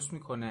رو درست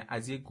میکنه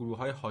از یه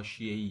گروه‌های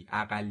حاشیه‌ای،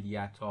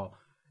 اقلیت‌ها،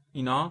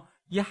 اینا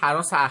یه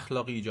هراس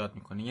اخلاقی ایجاد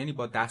میکنه. یعنی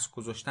با دست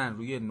گذاشتن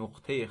روی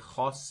نقطه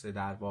خاص،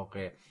 در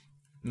واقع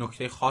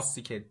نکته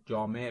خاصی که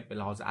جامعه به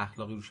لحاظ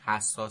اخلاقی روش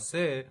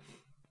حساسه،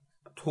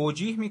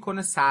 توجیه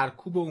میکنه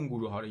سرکوب اون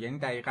گروه ها رو. یعنی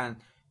دقیقاً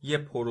یه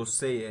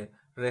پروسه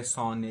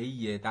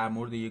رسانه‌ای در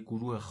مورد یه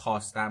گروه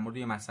خاص در مورد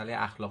یه مسئله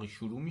اخلاقی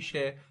شروع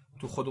میشه.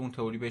 تو خود اون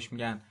تئوری بهش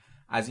میگن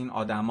از این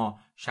آدما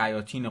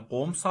شیاطین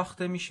قوم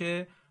ساخته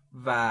میشه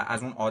و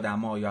از اون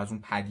آدما یا از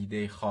اون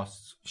پدیده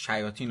خاص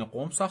شیاطین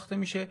قوم ساخته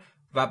میشه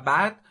و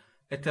بعد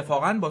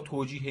اتفاقاً با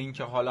توجیه این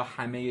که حالا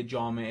همه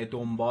جامعه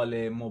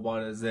دنبال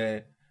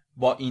مبارزه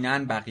با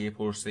اینن بقیه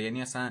پروسه،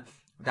 یعنی اصلا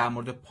در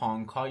مورد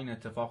پانک ها این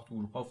اتفاق تو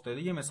اروپا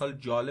افتاده. یه مثال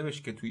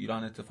جالبش که تو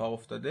ایران اتفاق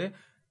افتاده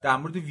در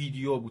مورد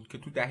ویدیو بود که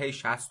تو دهه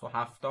 60 و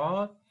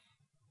 70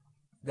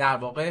 در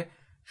واقع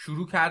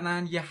شروع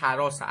کردن یه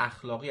هراس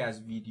اخلاقی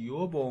از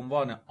ویدیو به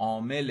عنوان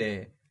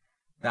عامل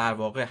در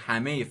واقع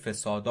همه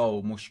فسادا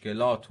و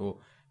مشکلات و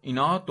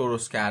اینا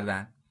درست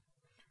کردن.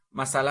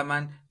 مثلا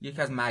من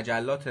یکی از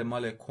مجلات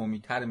مال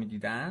کمیته رو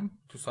می‌دیدم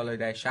تو سالهای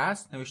دهه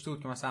 60 نوشته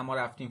بود که مثلا ما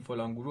رفتیم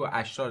فلان گروه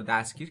اشرار رو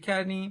دستگیر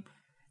کردیم،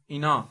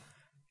 اینا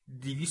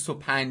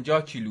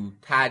 250 کیلو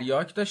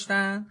تریاک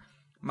داشتن،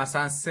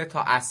 مثلا 3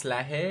 تا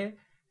اسلحه،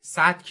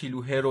 100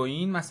 کیلو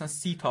هروئین، مثلا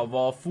 30 تا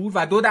وافور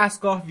و 2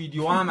 دستگاه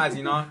ویدیو هم از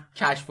اینا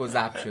کشف و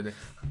ضبط شده.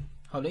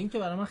 حالا این که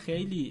برای من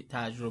خیلی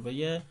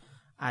تجربه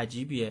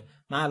عجیبیه.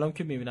 من الان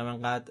که میبینم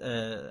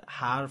انقدر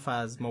حرف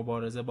از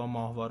مبارزه با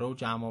ماهواره و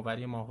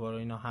جمع‌آوری ماهواره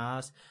اینا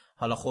هست،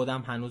 حالا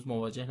خودم هنوز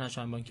مواجه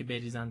نشدم با اینکه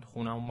بریزن تو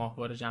خونم و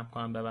ماهواره جمع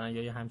کنن ببرن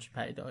یا یه همچین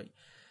پدیده‌ای،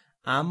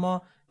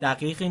 اما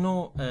دقیق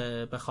اینو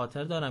به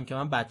خاطر دارم که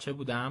من بچه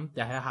بودم،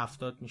 دهه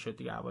 70 میشد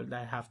دیگه، اول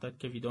دهه 70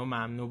 که ویدیو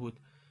ممنوع بود،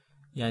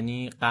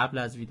 یعنی قبل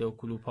از ویدیو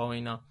کلوپ ها و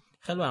اینا.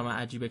 خیلی برام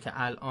عجیبه که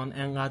الان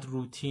انقدر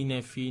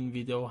روتین فیلم،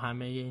 ویدیو،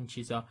 همه این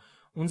چیزا،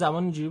 اون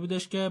زمان اینجوری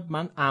بودش که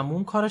من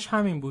عموم کارش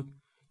همین بود،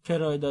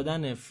 کرایه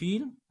دادن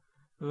فیلم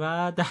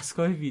و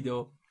دستگاه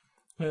ویدیو.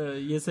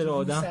 یه سری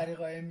آدم سری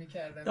قایم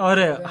می‌کردن.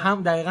 آره،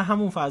 هم دقیقاً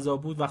همون فضا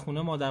بود و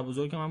خونه مادر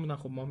بزرگ من بودن.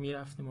 خب ما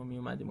میرفتیم و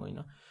میومدیم و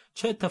اینا.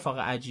 چه اتفاق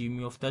عجیبی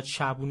میافتاد،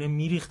 شبونه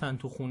میریختن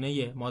تو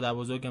خونه مادر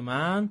بزرگ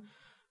من،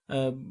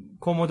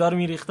 کمدار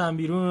میریختن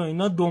بیرون و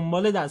اینا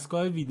دنبال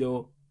دستگاه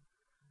ویدیو.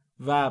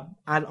 و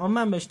الان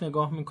من بهش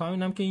نگاه میکنم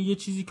اینم که این یه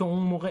چیزی که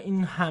اون موقع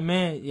این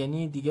همه،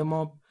 یعنی دیگه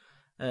ما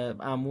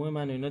عموم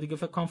من و اینا دیگه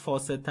فکر کنم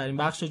فاسد ترین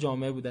بخش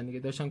جامعه بودن دیگه،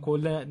 داشتن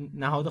کل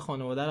نهاد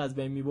خانواده رو از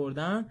بین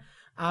میبردن.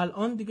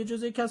 الان دیگه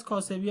جزء یکی از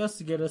کاسبی هست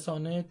دیگه،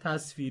 رسانه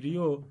تصویری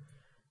و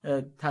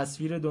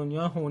تصویر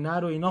دنیا،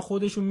 هنر و اینا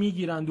خودشون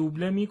میگیرن،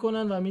 دوبله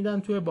میکنن و میدن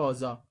توی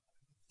بازار.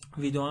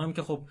 ویدیو هم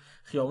که خب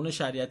خیابون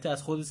شریعتی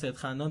از خود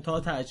سیدخندان تا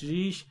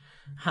تجریش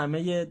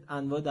همه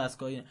انواع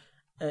دستگاهی.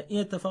 این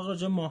اتفاق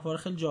راجع به ماهواره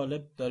خیلی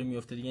جالب داره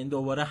میفته دیگه. این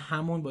دوباره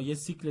همون با یه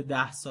سیکل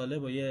 10 ساله،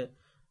 با یه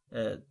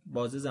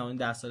بازه زمانی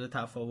 10 ساله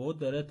تفاوت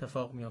داره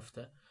اتفاق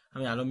میفته.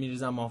 همین الان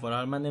میریزم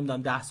ماهواره رو، من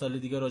نمیدونم 10 سال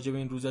دیگه راجع به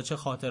این روزا چه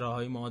خاطره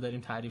هایی ما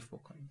داریم تعریف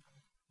بکنیم.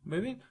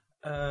 ببین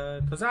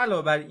تازه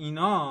علاوه بر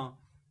اینا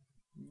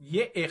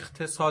یه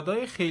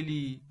اقتصادای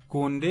خیلی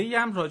گنده‌ای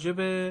هم راجع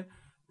به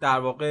در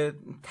واقع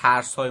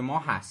ترس‌های ما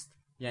هست.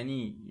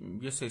 یعنی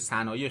یه سری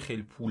صنایع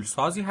خیلی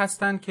پولسازی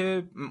هستن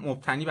که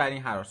مبتنی بر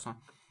این هراسان.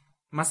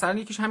 مثلا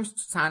یکیش همین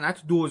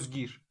صنعت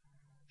دزدگیر.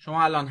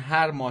 شما الان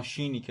هر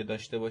ماشینی که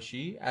داشته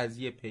باشی، از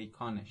یه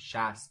پیکان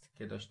 60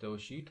 که داشته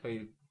باشی تا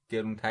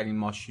گرونترین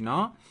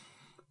ماشینا،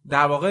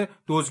 در واقع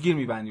دزدگیر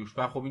می‌بندیش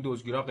و خب این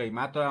دزدگیرها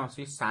قیمت دارن،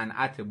 مثلا یه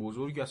صنعت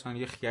بزرگی اصلا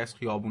یه خیلی از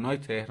خیابون‌های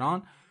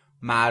تهران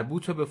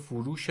مربوط به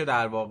فروش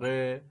در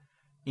واقع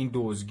این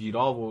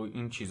دزدگیرها و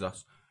این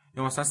چیزاست.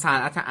 یا مثلا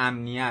صنعت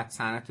امنیت،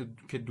 صنعت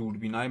که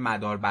دوربینای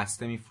مدار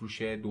بسته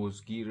میفروشه،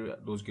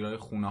 دزدگیرای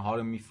خونه‌ها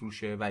رو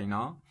میفروشه و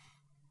اینا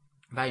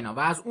و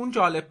از اون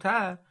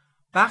جالبتر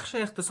بخش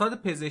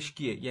اقتصاد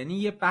پزشکیه. یعنی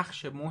یه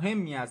بخش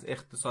مهمی از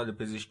اقتصاد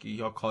پزشکی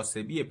یا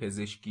کاسبی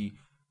پزشکی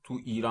تو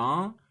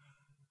ایران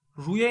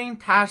روی این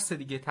ترس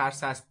دیگه،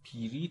 ترس از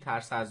پیری،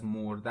 ترس از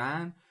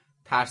مردن،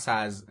 ترس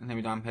از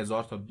نمیدونم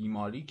هزار تا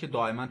بیماری که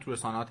دائما تو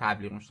رسانه‌ها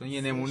تبلیغ میشه.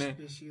 یه نمونه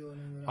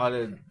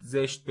آره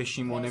زشت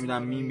بشیم و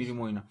نمیدونم میمیریم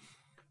و اینا.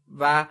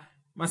 و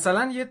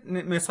مثلا یه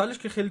مثالش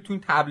که خیلی تو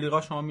این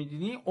تبلیغا شما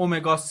میدیدین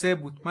امگا 3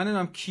 بود. من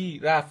نمیدونم کی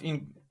رفت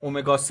این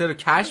امگا 3 رو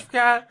کشف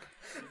کرد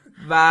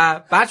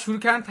و بعد شروع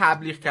کردن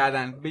تبلیغ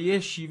کردن به یه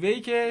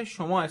شیوهی که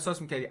شما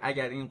احساس میکردی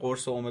اگر این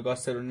قرص امگا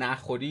 3 رو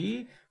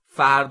نخوری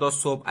فردا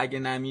صبح اگه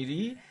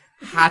نمیری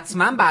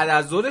حتما بعد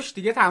از ظهرش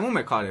دیگه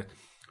تموم کارت.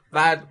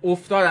 و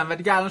افتادن و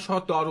دیگه الان شما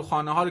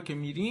داروخانه ها رو که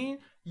میرین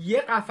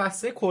یه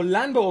قفسه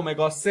کلن به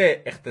امگا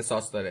 3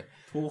 اختصاص داره.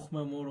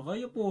 تخم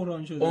مرغای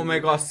بحران شده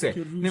امگا 3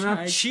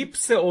 نمیدونم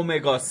چیپس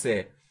امگا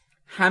 3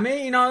 همه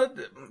اینا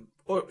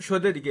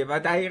شده دیگه. و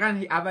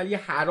دقیقاً اول یه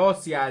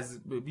هراسی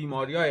از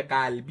بیماری‌های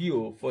قلبی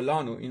و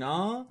فلان و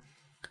اینا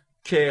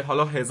که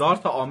حالا هزار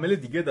تا عامل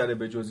دیگه داره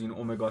به جز این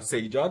امگا 3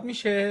 ایجاد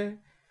میشه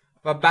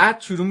و بعد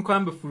شروع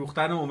میکنن به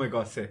فروختن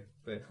امگا 3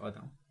 به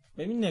آدم.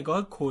 ببین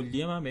نگاه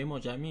کلی من به این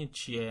ماجرا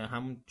چیه،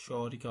 همون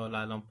شعاری که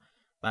حالا الان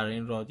برای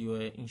این رادیو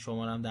این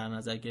شماره هم در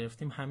نظر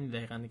گرفتیم همین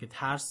دقیقاً دیگه.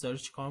 ترس داره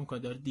چیکار میکنه؟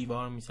 داره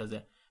دیوار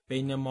میسازه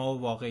بین ما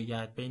و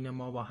واقعیت، بین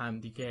ما و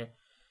همدیگه،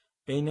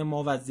 بین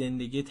ما و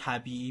زندگی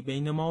طبیعی،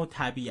 بین ما و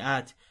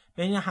طبیعت،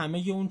 بین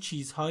همه اون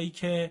چیزهایی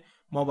که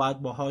ما باید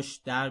باهاش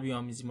در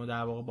بیامیزیم و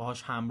در واقع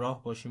باهاش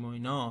همراه باشیم و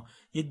اینا.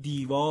 یه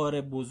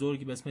دیوار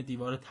بزرگی به اسم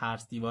دیوار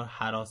ترس، دیوار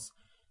هراس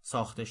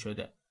ساخته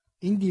شده.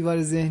 این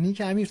دیوار ذهنی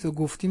که امیر تو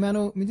گفتی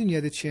منو میدونی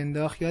یاد چی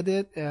انداخت؟ یاد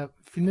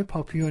فیلم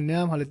پاپیونه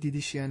هم، حالا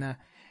دیدیش یا نه.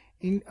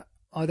 این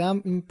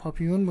آدم این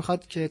پاپیون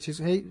میخواد که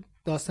چیزهایی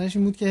داستانش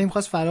این بود که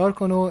میخواست فرار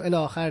کنه و الی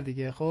آخر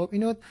دیگه. خب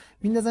اینو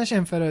میندازنش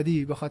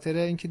انفرادی به خاطر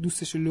اینکه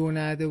دوستش رو لو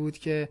نده بود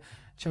که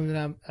چه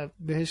میدونم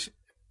بهش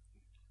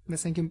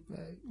مثلا اینکه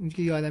اونی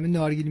که یه آدم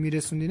نارگیل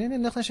میرسوندینه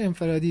انداختنش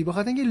انفرادی به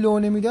خاطر اینکه لو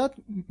نمیداد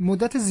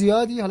مدت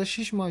زیادی، حالا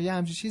 6 ماه یا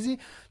همچین چیزی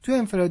تو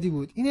انفرادی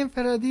بود. این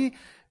انفرادی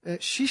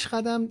 6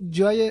 قدم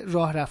جای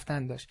راه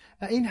رفتن داشت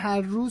و این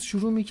هر روز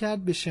شروع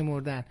میکرد به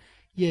شمردن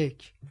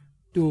 1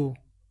 2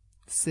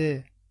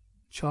 3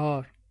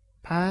 4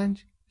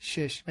 5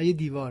 6 و یه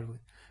دیوار بود.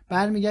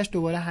 برمیگشت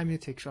دوباره همین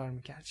تکرار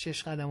میکرد،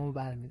 6 قدمو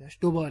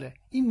برمیداشت دوباره.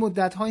 این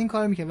مدت ها این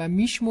کار میکرد و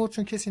میشمرد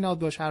چون کسی نبود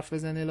باش حرف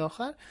بزنه الی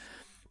آخر.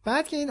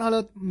 بعد که این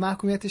حالا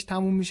محکومیتش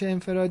تموم میشه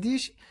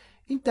انفرادیش،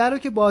 این درو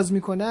که باز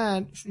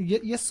میکنن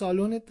یه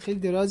سالن خیلی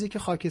درازی که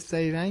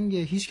خاکستری رنگه،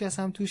 هیچ کس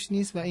هم توش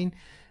نیست و این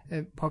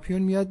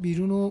پاپیون میاد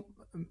بیرون و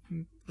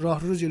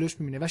راه رو جلوش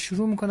میبینه و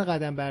شروع میکنه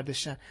قدم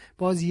برداشتن.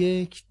 باز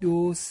 1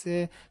 2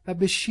 3 و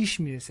به 6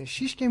 میرسه.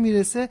 6 که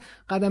میرسه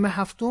قدم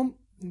هفتم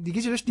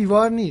دیگه جلوش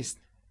دیوار نیست،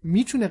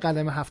 میتونه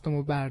قدم هفتم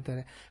رو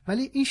برداره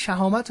ولی این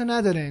شهامت رو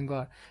نداره،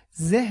 انگار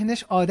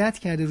ذهنش عادت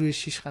کرده روی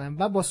 6 قدم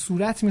و با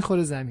صورت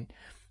میخوره زمین.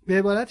 به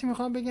عبارتی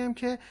میخوام بگم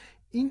که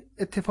این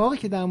اتفاقی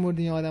که در مورد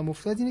این آدم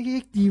افتاد اینه که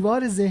یک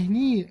دیوار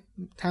ذهنی،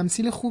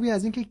 تمثیل خوبی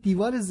از این که یک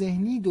دیوار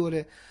ذهنی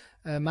دور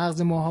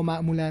مغز ماها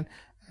معمولا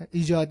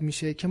ایجاد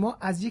میشه که ما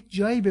از یک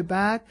جایی به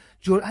بعد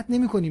جرئت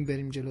نمی‌کنیم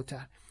بریم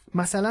جلوتر.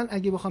 مثلا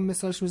اگه بخوام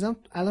مثالش بزنم،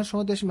 الان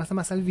شما داشتین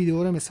مثلا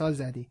ویدیو رو مثال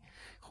زدی،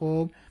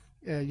 خب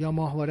یا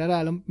ماهواره رو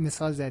الان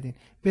مثال زدین.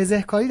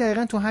 بزهکاری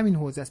دقیقاً تو همین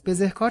حوزه است.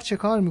 بزهکار چه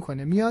کار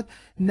میکنه؟ میاد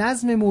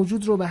نظم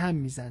موجود رو به هم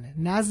میزنه،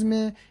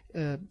 نظم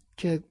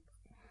که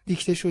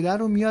دیکته شده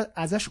رو میاد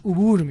ازش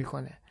عبور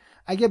میکنه.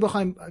 اگه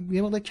بخوایم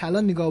یه مقدار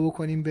کلان نگاه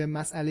بکنیم به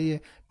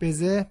مسئله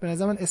بزه، به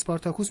نظر من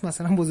اسپارتاکوس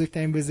مثلا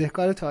بزرگترین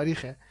بزهکار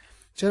تاریخه.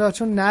 چرا؟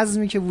 چون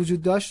نظمی که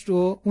وجود داشت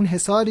رو، اون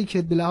حصاری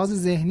که به لحاظ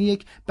ذهنی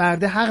یک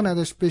برده حق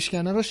نداشت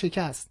بشکنه رو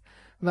شکست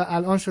و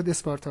الان شد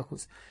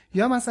اسپارتاکوس.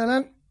 یا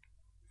مثلا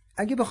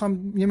اگه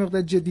بخوام یه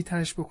مقدار جدی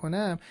ترش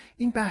بکنم،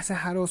 این بحث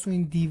هراس و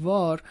این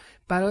دیوار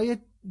برای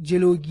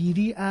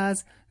جلوگیری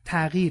از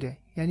تغییره.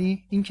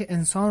 یعنی اینکه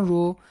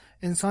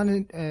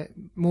انسان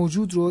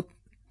موجود رو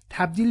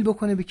تبدیل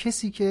بکنه به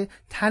کسی که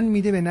تن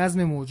میده به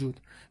نظم موجود.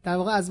 در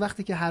واقع از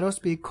وقتی که هراس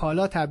به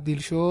کالا تبدیل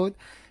شد،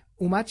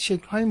 اومد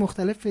شکل‌های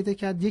مختلف پیدا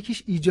کرد.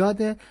 یکیش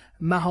ایجاد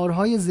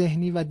مهارهای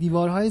ذهنی و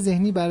دیوارهای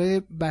ذهنی برای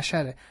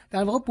بشره.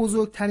 در واقع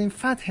بزرگترین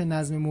فتح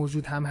نظم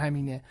موجود هم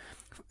همینه،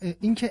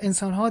 اینکه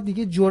انسان‌ها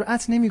دیگه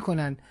جرئت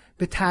نمی‌کنن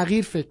به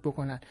تغییر فکر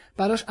بکنن.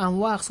 براش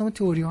انواع اقسام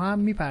تئوری ها هم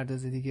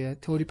میپردازه دیگه،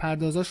 تئوری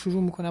پردازا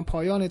شروع میکنن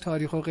پایان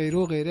تاریخ و غیره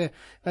و غیره.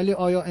 ولی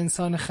آیا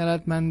انسان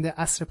خردمند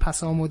عصر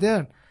پسا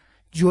مدرن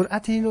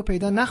جرأت این رو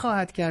پیدا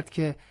نخواهد کرد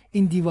که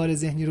این دیوار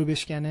ذهنی رو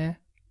بشکنه؟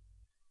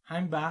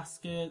 همین بحث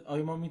که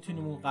آیا ما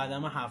میتونیم اون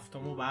قدم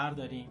هفتم رو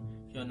برداریم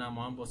یا نه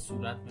ما هم با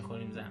صورت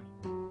میخوریم زمین.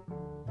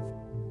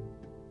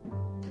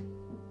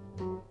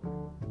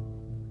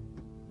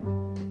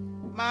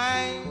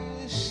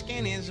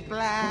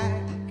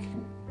 black.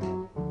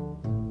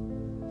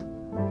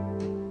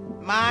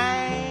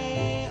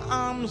 My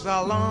arms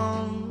are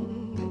long.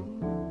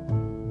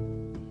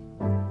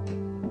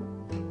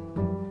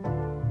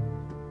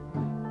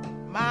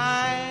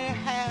 My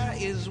hair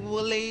is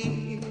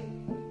woolly.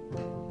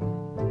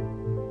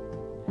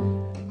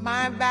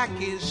 My back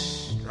is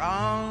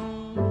strong.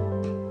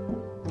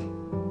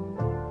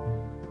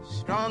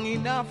 Strong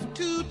enough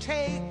to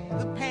take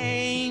the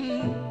pain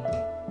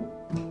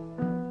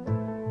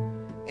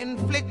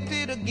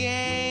inflicted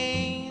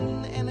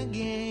again and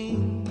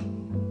again.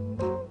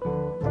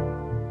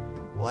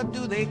 What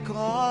do they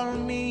call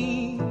me?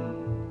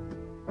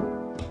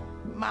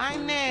 My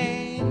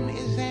name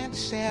is Aunt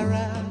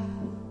Sarah.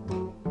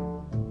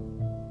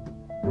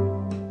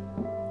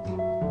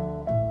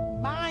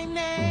 My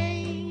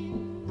name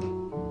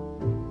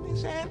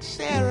is Aunt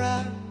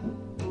Sarah.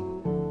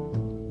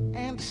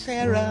 Aunt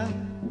Sarah.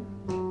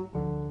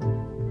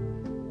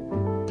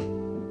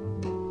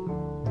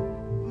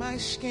 My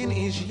skin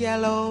is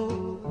yellow.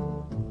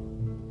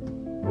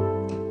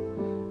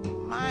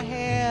 My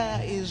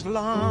hair is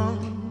long.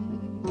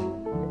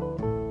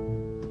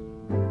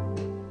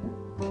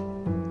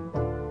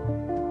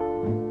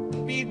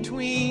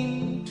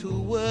 Between two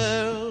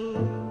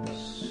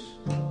worlds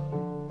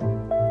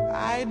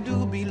I do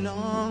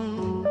belong.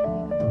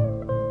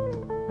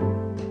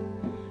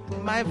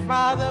 My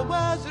father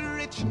was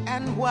rich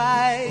and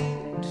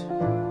white.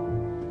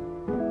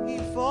 He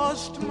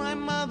forced my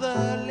mother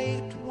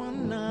late one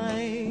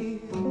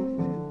night.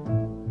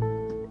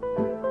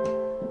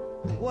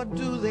 What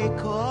do they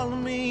call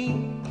me?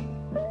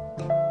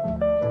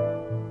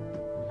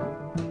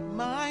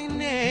 My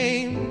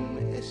name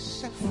is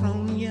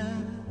Saffronia.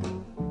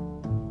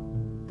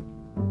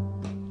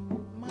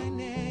 My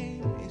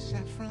name is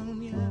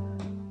Saffronia.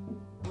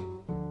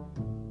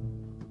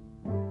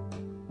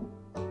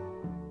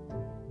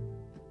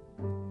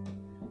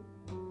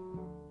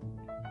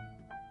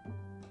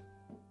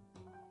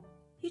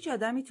 هیچ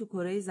آدمی تو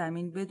کره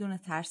زمین بدون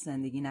ترس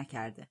زندگی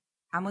نکرده.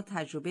 اما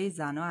تجربه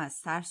زنها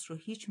از ترس رو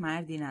هیچ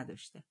مردی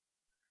نداشته.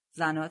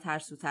 زنها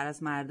ترسوتر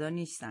از مردا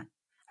نیستن.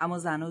 اما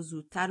زنها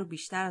زودتر و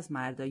بیشتر از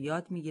مردا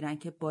یاد میگیرن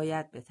که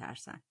باید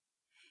بترسن.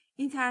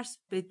 این ترس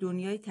به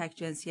دنیای تک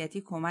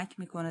جنسیتی کمک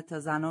میکنه تا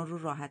زنها رو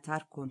راحت‌تر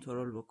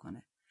کنترل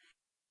بکنه.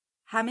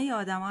 همه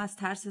آدم‌ها از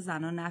ترس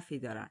زنها نفی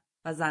دارن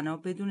و زنها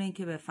بدون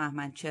اینکه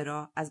بفهمن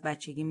چرا از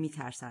بچگی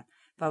میترسن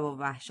و با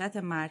وحشت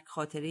مرگ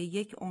خاطره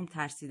یک عمر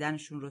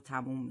ترسیدنشون رو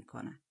تموم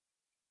میکنن.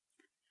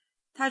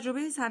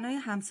 تجربه زنای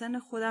همسن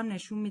خودم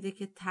نشون میده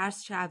که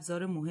ترس چه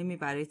ابزار مهمی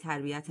برای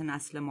تربیت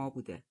نسل ما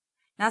بوده.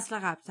 نسل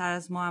قبلتر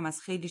از ما هم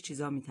از خیلی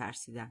چیزا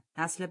میترسیدن.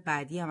 نسل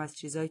بعدی هم از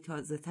چیزای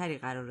تازه تری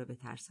قراره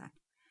بترسن.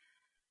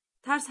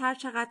 ترس هر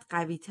چقدر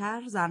قوی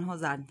تر زنها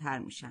زن‌تر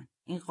میشن.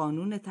 این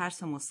قانون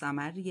ترس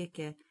مستمریه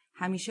که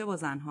همیشه با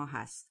زنها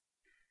هست.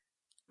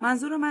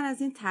 منظور من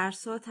از این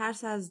ترس‌ها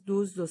ترس از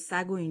دزد و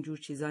سگ و اینجور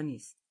چیزا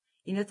نیست.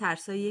 اینا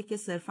ترساییه که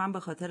صرفاً به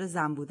خاطر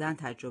زن بودن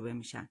تجربه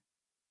میشن.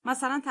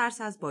 مثلا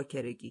ترس از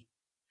باکرگی.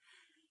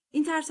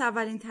 این ترس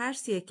اولین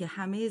ترسیه که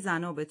همه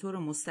زنها به طور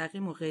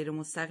مستقیم و غیر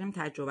مستقیم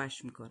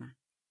تجربهش میکنن.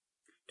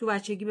 تو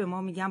بچگی به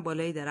ما میگن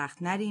بالای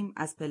درخت نریم،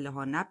 از پله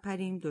ها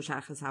نپریم،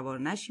 دوچرخه سوار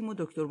نشیم و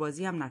دکتر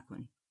بازی هم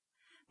نکنیم.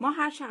 ما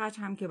هر چقدر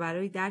هم که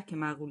برای درک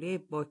مقوله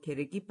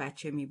باکرگی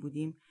بچه می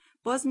بودیم،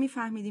 باز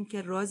میفهمیدیم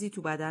که رازی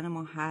تو بدن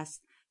ما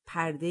هست،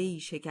 پرده‌ای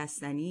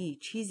شکستنی،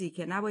 چیزی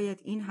که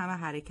نباید این همه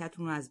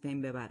حرکتون رو از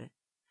بین ببره.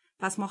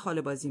 پس ما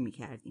خاله بازی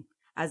میکردیم.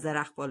 از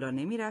درخت بالا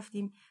نمی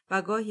رفتیم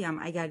و گاهی هم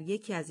اگر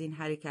یکی از این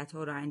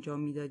حرکت‌ها رو انجام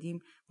میدادیم،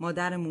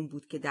 مادرمون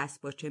بود که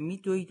دست باچه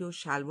می‌دوید و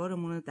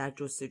شلوارمون رو در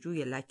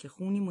جستجوی لکه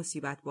خونی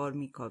مصیبت بار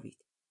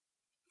می‌کاوید.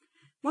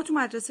 ما تو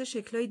مدرسه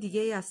شکل‌های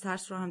دیگه‌ای از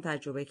ترس رو هم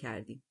تجربه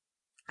کردیم.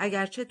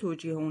 اگرچه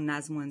توجیه اون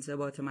نظم و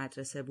انضباط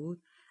مدرسه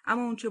بود،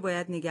 اما اون چه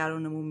باید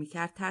نگرانمون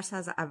می‌کرد ترس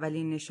از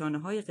اولین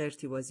نشانه‌های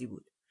قرتی‌بازی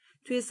بود.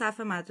 توی صف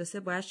مدرسه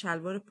باید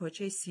شلوار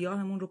پاچه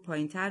سیاهمون رو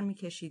پایین‌تر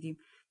می‌کشیدیم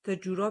تا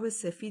جوراب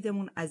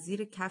سفیدمون از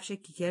زیر کفش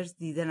کیکرز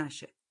دیده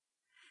نشه.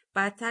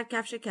 بعدتر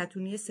کفش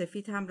کتونی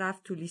سفید هم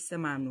رفت تو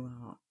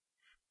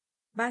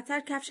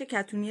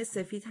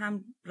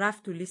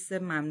لیست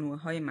ممنوعه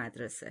های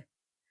مدرسه.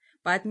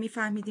 بعد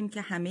میفهمیدیم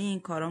که همه این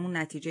کارامون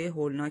نتیجه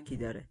هولناکی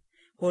داره.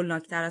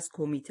 هولناکتر از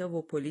کمیته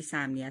و پلیس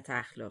امنیت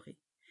اخلاقی.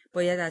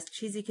 باید از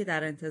چیزی که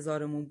در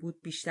انتظارمون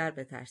بود بیشتر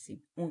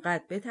بترسیم.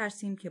 اونقدر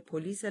بترسیم که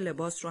پلیس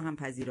لباس رو هم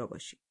پذیرا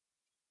باشیم.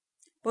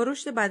 با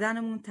رشد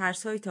بدنمون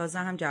ترس‌های تازه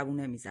هم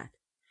جوونه میزد.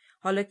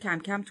 حالا کم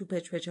کم تو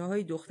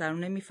پچ‌پچه‌های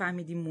دخترونه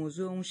میفهمیدیم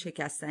موضوع اون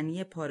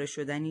شکستنی پاره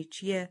شدنی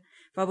چیه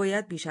و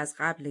باید بیش از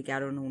قبل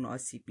نگران اون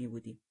آسیب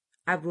میبودیم.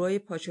 ابروهای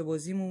پاچه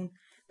بازیمون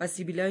و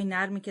سیبیلای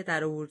نرمی که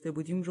در آورده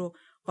بودیم رو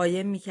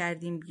قایم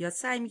میکردیم یا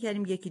سعی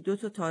میکردیم یکی دو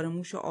تا تار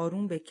موش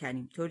آروم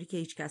بکنیم طوری که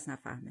هیچ کس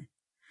نفهمه.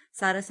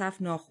 سر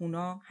صف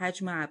ناخونا،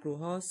 حجم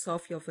ابروها،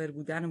 صاف یا فر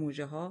بودن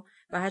موجه‌ها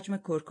و حجم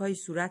کرکای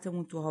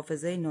صورتمون تو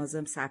حافظه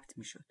ناظم ثبت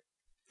میشد.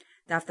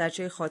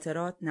 دفترچه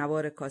خاطرات،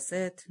 نوار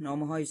کاست،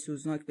 نامه‌های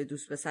سوزناک به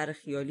دوست پسر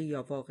خیالی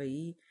یا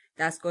واقعی،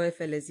 دستگاه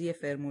فلزی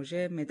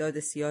فرموژه، مداد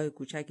سیاه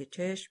کوچک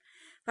چشم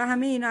و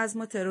همه اینا از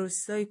ما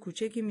تروریستای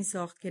کوچکی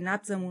میساخت که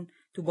نبضمون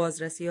تو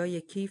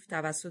بازرسی‌های کیف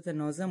توسط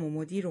ناظم و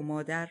مدیر و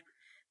مادر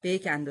به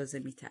یک اندازه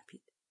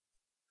میتپید.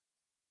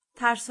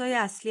 ترسای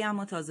اصلی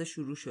اما تازه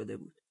شروع شده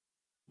بود.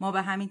 ما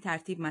به همین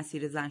ترتیب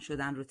مسیر زن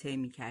شدن رو طی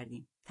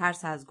می‌کردیم.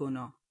 ترس از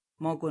گناه.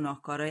 ما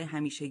گناهکارای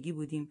همیشگی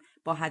بودیم،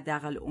 با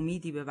حداقل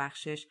امیدی به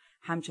بخشش،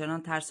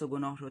 همچنان ترس و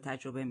گناه رو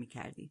تجربه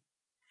می‌کردیم.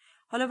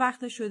 حالا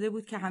وقت شده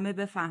بود که همه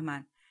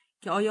بفهمن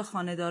که آیا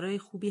خانه‌دارای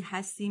خوبی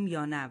هستیم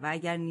یا نه و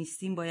اگر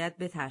نیستیم باید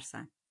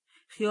بترسن.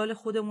 خیال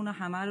خودمون و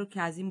همه رو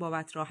که از این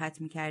بابت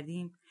راحت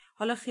می‌کردیم،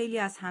 حالا خیلی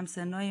از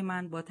همسنای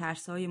من با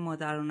ترس‌های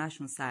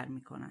مادرانه‌شون سر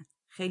می‌کنن.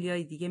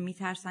 خیلیای دیگه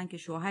می‌ترسن که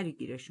شوهری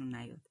گیرشون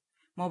نیاد.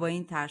 ما با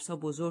این ترس‌ها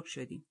بزرگ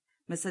شدیم،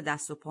 مثل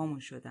دست و پامون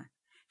شدن.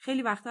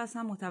 خیلی وقتا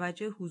اصلا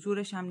متوجه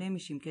حضورش هم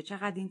نمیشیم که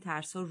چقدر این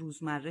ترس‌ها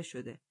روزمره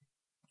شده.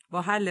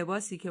 با هر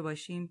لباسی که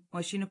باشیم،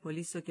 ماشین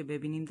پلیس رو که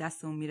ببینیم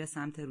دستمون میره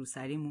سمت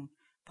روسریمون،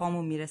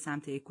 پامون میره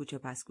سمت یک کوچه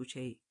پس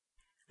کوچه‌ای.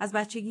 از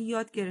بچگی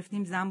یاد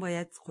گرفتیم زن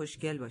باید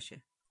خوشگل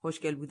باشه.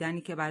 خوشگل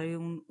بودنی که برای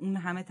اون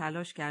همه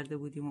تلاش کرده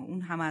بودیم و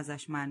اون همه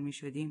ازش منع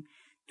شدیم،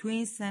 تو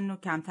این سن و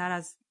کمتر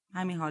از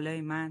همین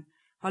حالای من،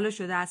 حالا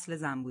شده اصل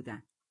زن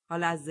بودن.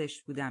 حالا از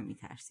زشت بودن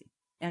میترسیم.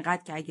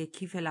 انقدر که اگه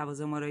کیف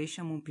لوازم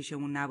آرایشمون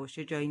پیشمون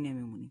نباشه جایی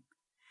نمیمونیم.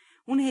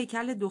 اون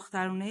هیکل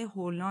دخترونه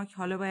هولناک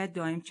حالا باید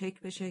دائم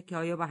چک بشه که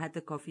آیا به حد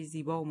کافی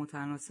زیبا و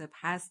متناسب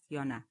هست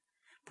یا نه.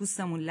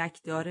 پوستمون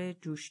لک داره،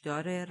 جوش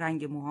داره،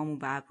 رنگ موهامون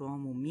به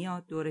ابروهامون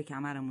میاد، دور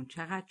کمرمون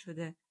چقدر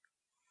شده.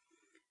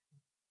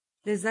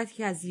 لذتی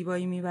که از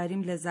زیبایی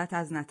میبریم لذت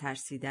از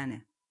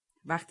نترسیدنه.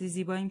 وقتی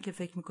زیباییم که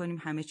فکر میکنیم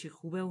همه چی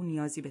خوبه و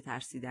نیازی به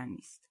ترسیدن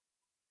نیست.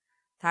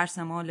 ترس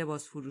ما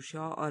لباس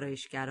فروشا،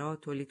 آرایشگرا،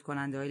 تولید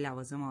کننده های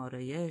لوازم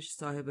آرایش،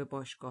 صاحب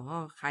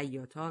باشگاه‌ها،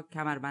 خیاطا،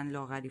 کمربند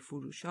لاغری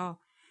فروشا،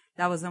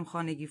 لوازم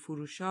خانگی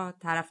فروشا،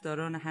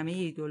 طرفداران همه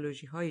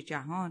ایدئولوژی‌های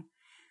جهان،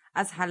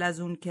 از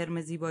حلزون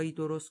کرم زیبایی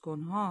درست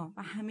کنها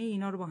و همه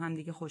اینا رو با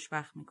همدیگه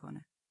خوشبخت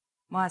میکنه.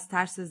 ما از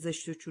ترس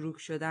زشت و چروک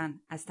شدن،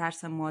 از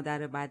ترس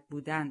مادر بد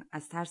بودن،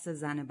 از ترس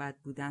زن بد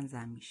بودن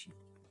زن میشیم.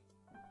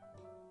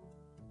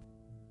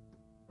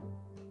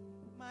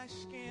 My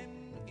skin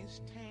is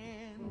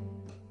tan.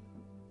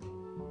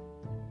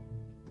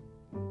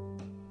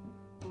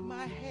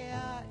 My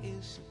hair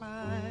is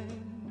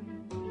fine.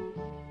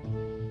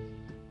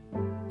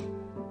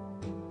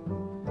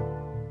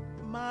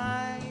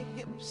 My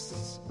hips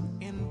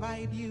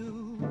invite you.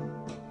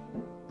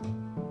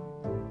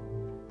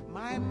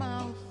 My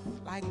mouth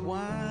like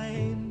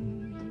wine.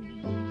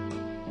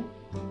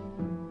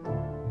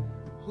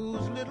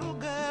 Whose little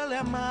girl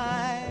am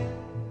I?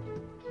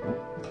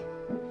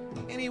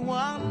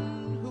 Anyone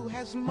who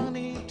has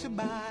money to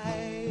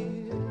buy.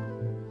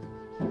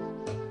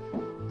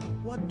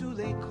 What do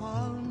they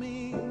call me?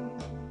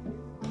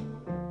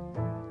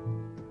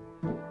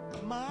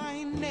 My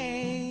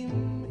name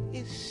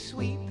is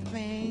Sweet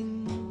Thing.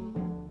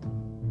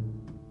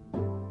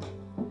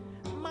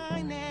 My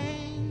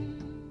name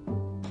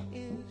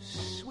is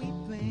Sweet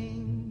Thing.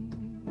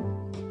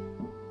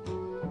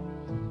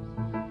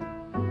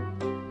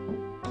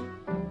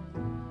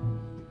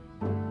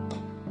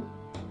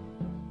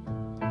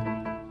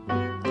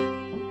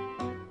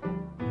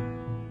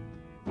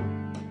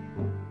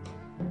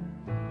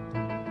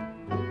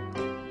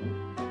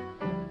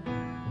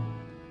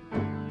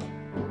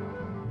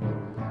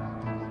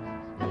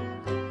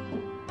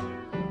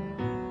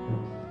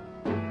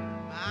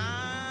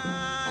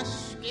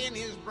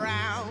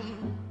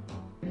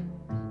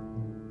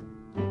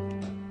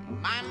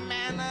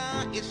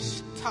 It's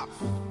tough.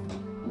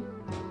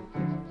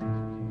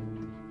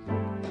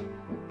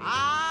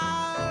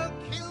 I'll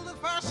kill the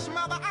first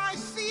mother I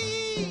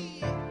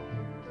see.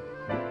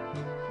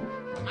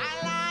 My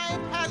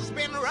life has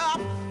been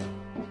rough.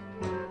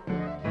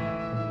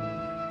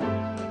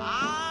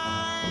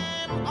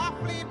 I'm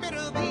awfully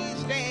bitter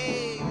these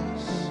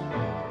days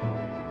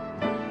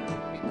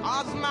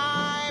because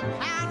my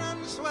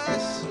parents were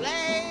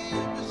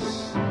slaves.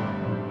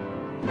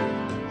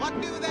 What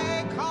do they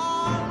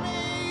call me?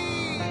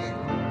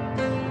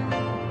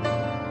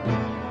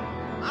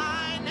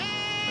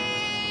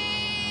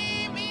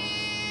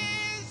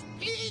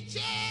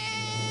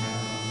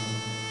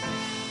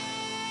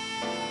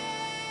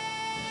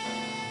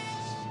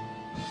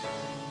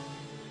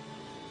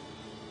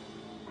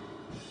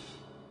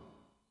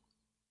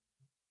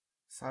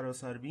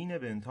 سراسربین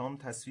بنتام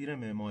تصویر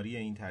معماری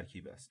این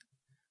ترکیب است.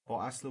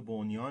 با اصل و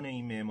بنیان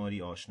این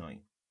معماری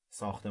آشناییم.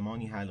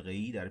 ساختمانی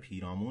حلقه‌ای در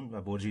پیرامون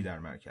و برجی در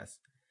مرکز.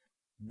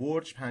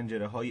 برج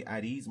پنجره‌های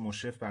عریض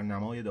مشرف بر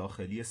نمای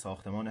داخلی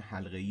ساختمان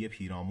حلقه‌ای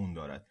پیرامون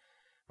دارد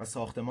و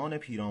ساختمان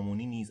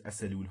پیرامونی نیز از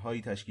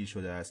سلول‌هایی تشکیل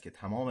شده است که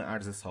تمام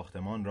عرض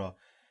ساختمان را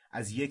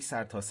از یک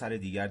سر تا سر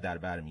دیگر در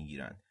بر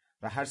می‌گیرند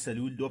و هر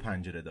سلول دو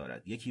پنجره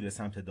دارد، یکی به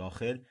سمت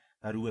داخل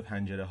و رو به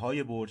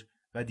پنجره‌های برج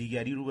و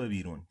دیگری رو به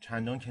بیرون،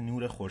 چندان که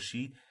نور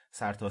خورشید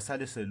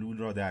سرتاسر سلول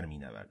را در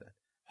می‌نوردد.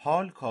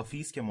 حال کافی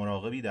است که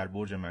مراقبی در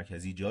برج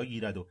مرکزی جا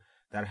گیرد و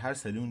در هر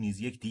سلول نیز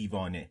یک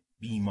دیوانه،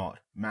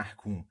 بیمار،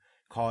 محکوم،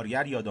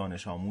 کارگر یا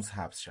دانش آموز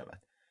حبس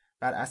شود.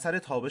 بر اثر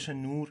تابش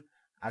نور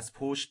از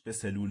پشت به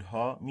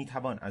سلول‌ها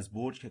میتوان از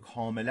برج که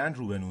کاملا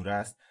رو به نور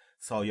است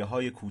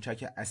سایه‌های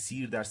کوچک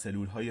اسیر در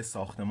سلول‌های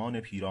ساختمان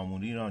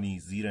پیرامونی را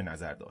نیز زیر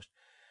نظر داشت.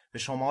 به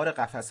شمار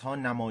قفس‌ها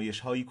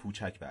نمایش‌های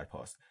کوچک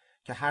برپاست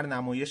که هر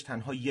نمایش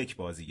تنها یک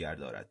بازیگر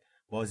دارد،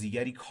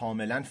 بازیگری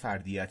کاملا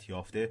فردیت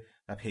یافته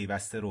و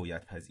پیوسته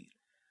رویت پذیر.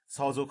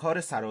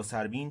 سازوکار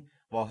سراسربین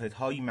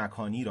واحدهای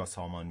مکانی را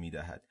سامان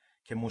می‌دهد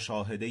که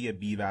مشاهده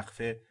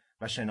بیوقفه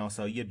و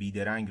شناسایی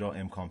بیدرنگ را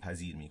امکان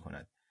پذیر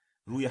می‌کند.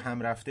 روی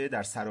هم رفته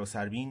در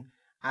سراسربین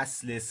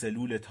اصل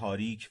سلول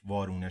تاریک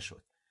وارونه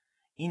شد.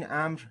 این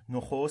امر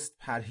نخست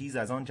پرهیز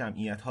از آن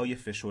جمعیت‌های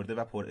فشرده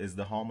و پر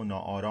ازدحام و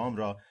ناآرام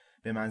را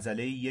به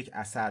منزله یک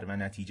اثر و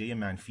نتیجه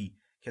منفی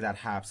که در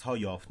حبس‌ها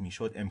یافت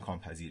می‌شد امکان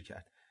پذیر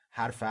کرد.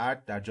 هر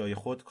فرد در جای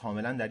خود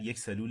کاملا در یک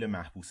سلول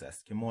محبوس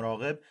است که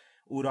مراقب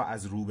او را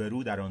از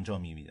روبرو در آنجا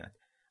می‌بیند.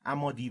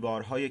 اما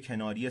دیوارهای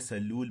کناری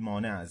سلول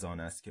مانع از آن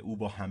است که او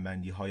با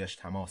همبندی‌هایش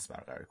تماس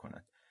برقرار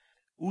کند.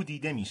 او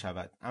دیده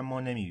می‌شود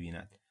اما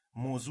نمی‌بیند.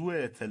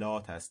 موضوع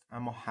اطلاعات است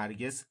اما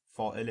هرگز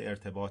فاعل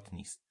ارتباط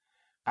نیست.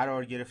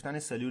 قرار گرفتن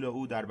سلول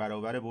او در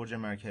برابر برج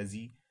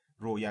مرکزی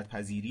رویت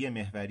پذیری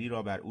محوری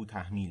را بر او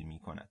تحمیل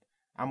می‌کند.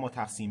 اما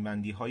تقسیم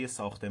بندی‌های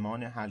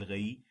ساختمان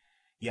حلقه‌ای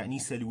یعنی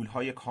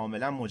سلول‌های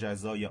کاملا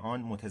مجزای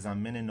آن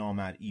متضمن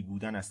نامرئی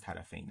بودن از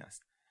طرفین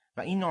است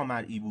و این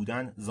نامرئی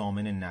بودن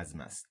ضامن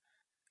نظم است.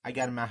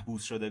 اگر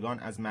محبوس شدگان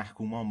از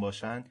محکومان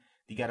باشند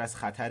دیگر از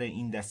خطر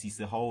این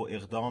دسیسه‌ها و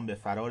اقدام به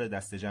فرار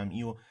دست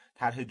جمعی و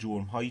طرح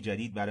جرم‌های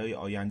جدید برای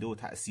آینده و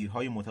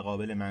تأثیرهای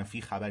متقابل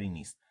منفی خبری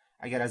نیست.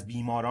 اگر از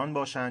بیماران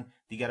باشند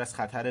دیگر از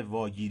خطر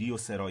واگیری و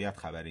سرایت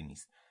خبری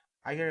نیست.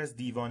 اگر از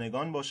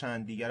دیوانگان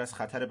باشند دیگر از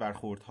خطر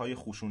برخوردهای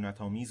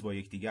خشونت‌آمیز با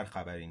یکدیگر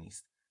خبری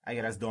نیست.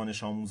 اگر از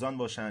دانش آموزان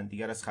باشند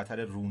دیگر از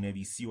خطر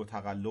رونویسی و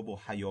تقلب و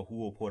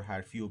هیاهو و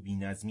پرحرفی و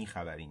بی‌نظمی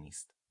خبری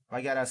نیست. و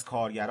اگر از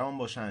کارگران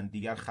باشند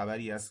دیگر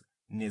خبری از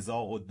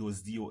نزاع و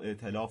دزدی و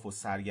ائتلاف و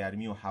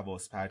سرگرمی و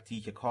حواس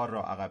پرتی که کار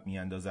را عقب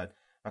می‌اندازد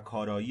و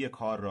کارایی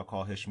کار را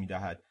کاهش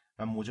می‌دهد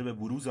و موجب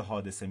بروز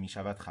حادثه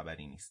می‌شود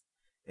خبری نیست.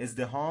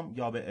 ازدحام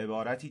یا به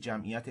عبارتی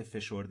جمعیت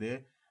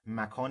فشرده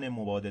مکان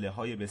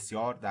مبادله‌های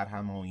بسیار در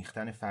هم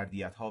آمیختن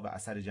فردیت‌ها و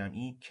اثر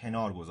جمعی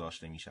کنار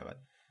گذاشته می‌شود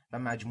و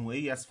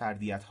مجموعه‌ای از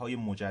فردیت‌های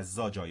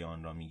مجزا جای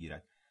آن را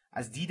می‌گیرد.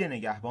 از دید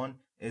نگهبان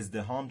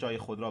ازدحام جای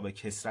خود را به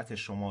کثرت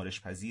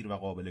شمارش پذیر و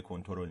قابل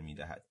کنترل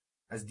می‌دهد.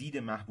 از دید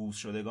محبوس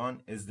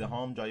شدگان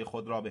ازدحام جای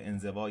خود را به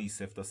انزوایی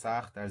سفت و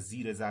سخت در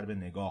زیر ضرب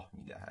نگاه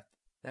می‌دهد.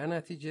 در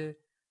نتیجه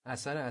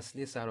اثر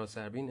اصلی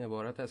سراسربین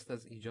عبارت است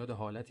از ایجاد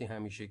حالتی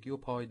همیشگی و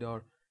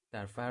پایدار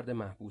در فرد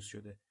محبوس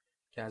شده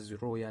که از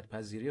رویت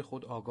پذیری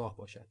خود آگاه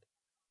باشد.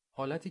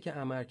 حالتی که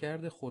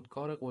عملکرد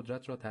خودکار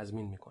قدرت را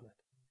تضمین می‌کند.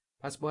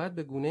 پس باید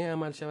به گونه‌ای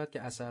عمل شود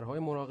که اثرهای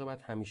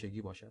مراقبت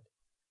همیشگی باشد،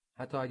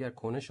 حتی اگر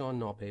کنش آن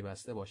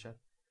ناپیوسته باشد،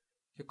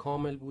 که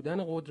کامل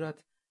بودن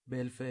قدرت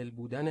بالفعل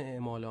بودن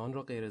اعمال آن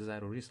را غیر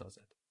ضروری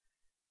سازد،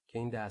 که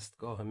این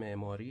دستگاه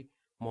معماری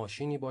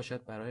ماشینی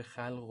باشد برای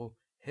خلق و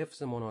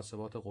حفظ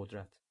مناسبات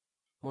قدرت،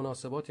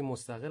 مناسباتی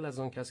مستقل از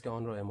آن کس که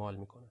آن را اعمال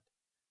می‌کند،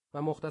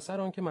 و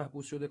مختصر آن که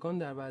محبوس شدگان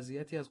در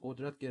وضعیتی از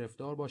قدرت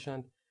گرفتار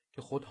باشند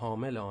که خود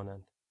حامل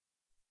آنند.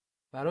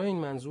 برای این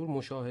منظور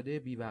مشاهده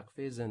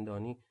بیوقفه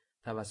زندانی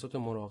توسط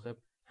مراقب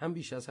هم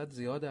بیش از حد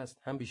زیاد است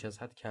هم بیش از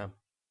حد کم.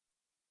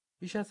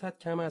 بیش از حد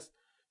کم است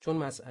چون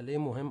مسئله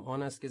مهم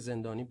آن است که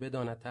زندانی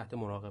بداند تحت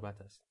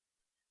مراقبت است.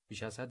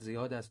 بیش از حد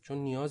زیاد است چون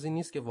نیازی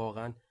نیست که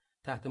واقعا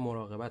تحت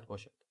مراقبت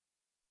باشد.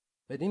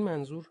 بدین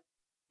منظور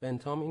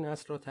بنتام این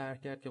اصل را طرح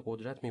کرد که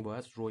قدرت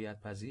میبایست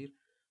رویت پذیر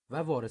و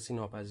وارسی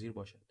ناپذیر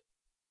باشد.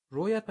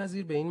 رویت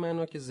پذیر به این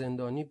معنا که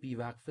زندانی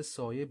بیوقفه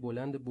سایه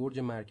بلند برج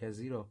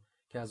مرکزی را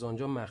که از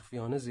آنجا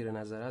مخفیانه زیر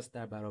نظر است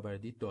در برابر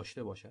دید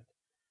داشته باشد،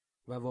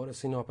 و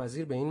وارسی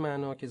ناپذیر به این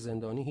معنا که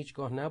زندانی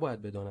هیچگاه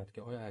نباید بداند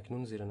که آیا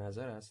اکنون زیر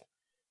نظر است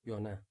یا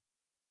نه،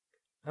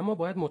 اما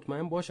باید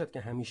مطمئن باشد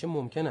که همیشه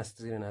ممکن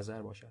است زیر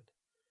نظر باشد.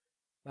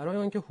 برای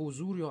آنکه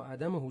حضور یا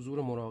عدم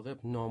حضور مراقب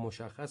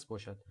نامشخص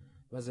باشد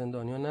و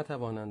زندانیان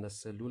نتوانند از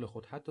سلول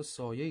خود حتی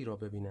سایه‌ای را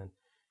ببینند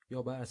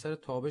یا بر اثر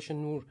تابش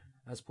نور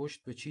از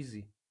پشت به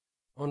چیزی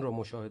آن را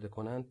مشاهده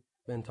کنند،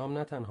 بنتام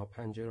نه تنها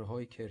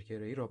پنجره‌های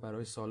کرکره‌ای را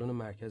برای سالن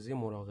مرکزی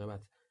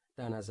مراقبت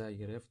در نظر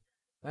گرفت،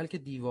 بلکه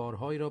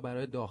دیوارهایی را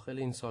برای داخل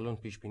این سالن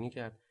پیش بینی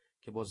کرد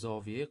که با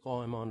زاویه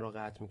قائم آن را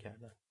قطع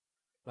می‌کردند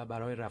و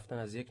برای رفتن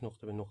از یک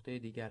نقطه به نقطه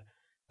دیگر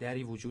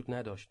دری وجود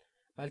نداشت،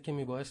 بلکه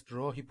میبایست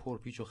راهی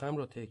پرپیچ و خم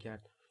را طی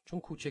کرد، چون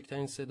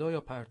کوچکترین صدا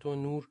یا پرتو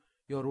نور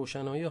یا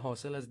روشنایی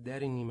حاصل از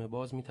دری نیمه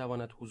باز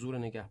میتواند حضور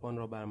نگهبان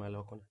را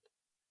برملا کند.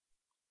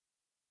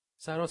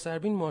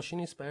 سراسربین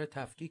ماشینی است برای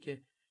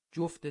تفکیک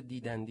جفت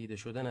دیده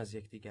شدن از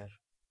یکدیگر.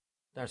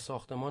 در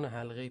ساختمان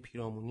حلقه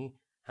پیرامونی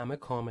همه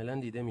کاملا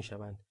دیده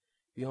میشوند،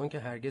 بی آنکه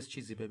هرگز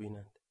چیزی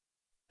ببینند.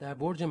 در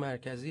برج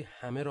مرکزی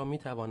همه را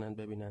میتوانند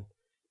ببینند،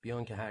 بی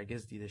آنکه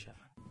هرگز دیده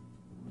شوند.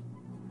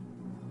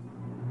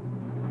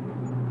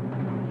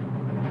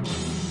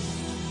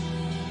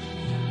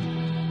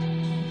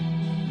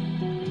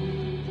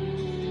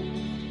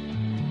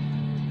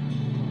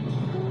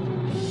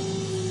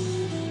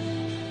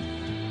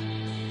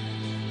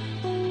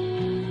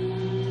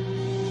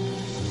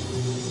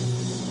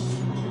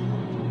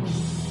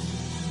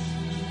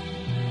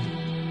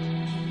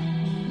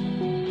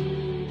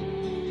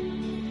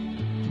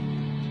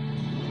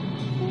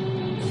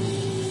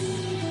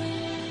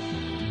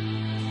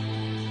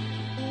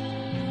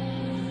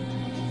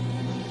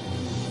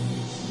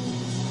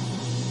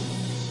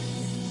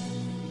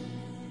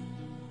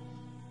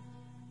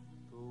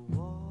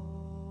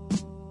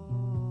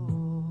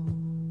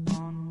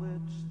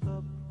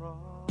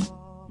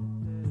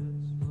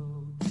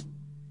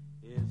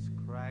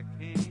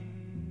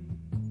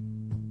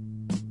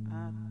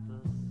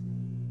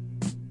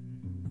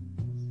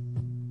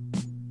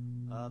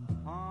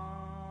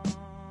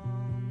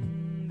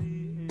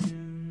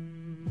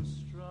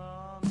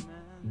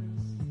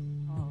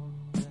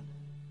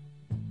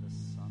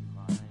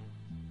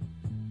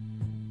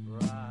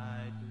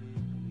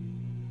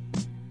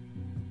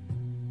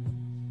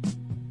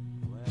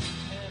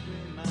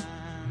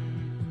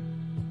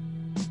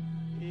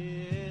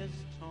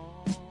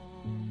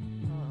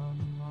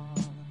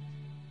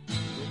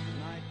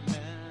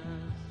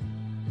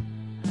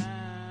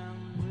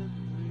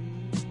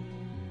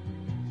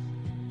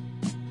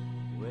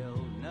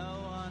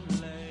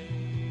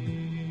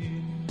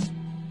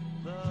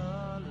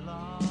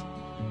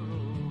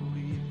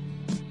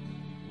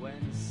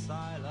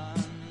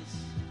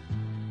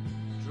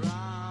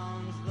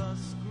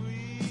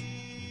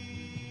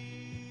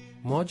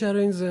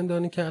 ماجرای این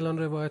زندانی که الان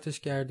روایتش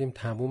کردیم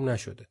تموم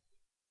نشده.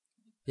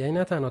 یعنی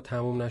نه تنها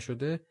تموم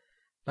نشده،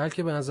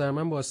 بلکه به نظر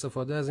من با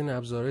استفاده از این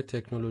ابزارهای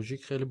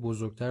تکنولوژیک خیلی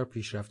بزرگتر و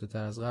پیشرفته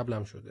تر از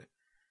قبلم شده.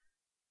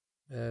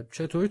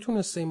 چطوری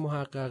تونسته این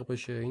محقق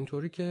بشه؟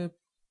 اینطوری که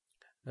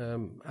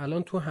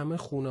الان تو همه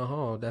خونه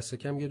ها دست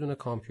کم یه دونه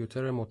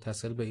کامپیوتر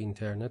متصل به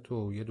اینترنت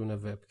و یه دونه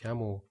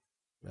وبکم و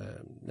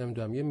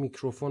نمیدونم یه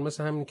میکروفون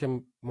مثل همین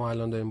که ما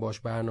الان داریم باش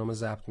برنامه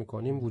ضبط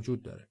میکنیم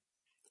وجود داره.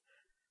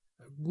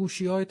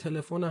 گوشی‌های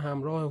تلفن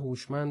همراه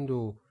هوشمند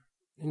و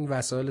این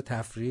وسایل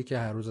تفریحی که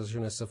هر روز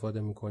ازشون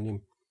استفاده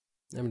میکنیم،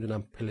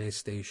 نمیدونم پلی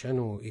استیشن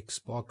و ایکس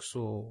باکس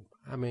و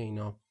همه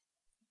اینا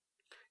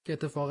که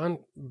اتفاقا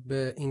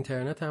به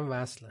اینترنت هم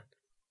وصلن،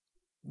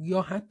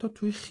 یا حتی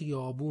توی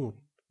خیابون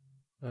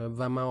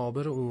و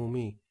معابر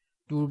عمومی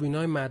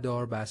دوربینای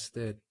مدار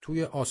بسته،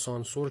 توی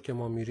آسانسور که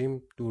ما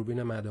میریم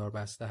دوربین مدار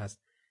بسته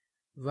هست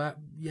و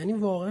یعنی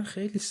واقعا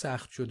خیلی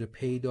سخت شده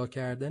پیدا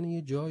کردن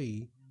یه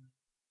جایی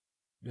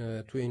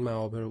توی این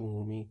معابر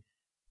عمومی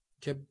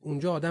که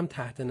اونجا آدم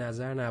تحت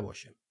نظر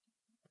نباشه.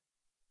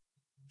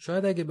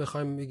 شاید اگه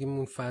بخوایم بگیم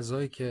اون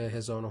فضایی که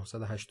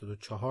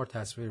 1984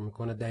 تصویر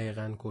میکنه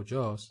دقیقاً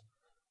کجاست،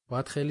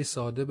 باید خیلی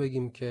ساده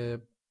بگیم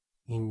که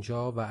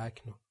اینجا و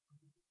اکنون.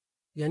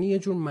 یعنی یه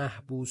جور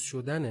محبوس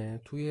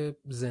شدنه توی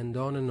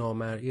زندان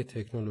نامرئی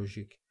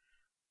تکنولوژیک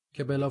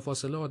که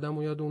بلافاصله آدم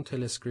رو یاد اون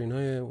تلسکرین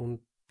های اون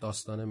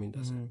داستانه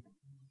میندازه.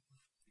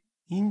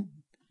 این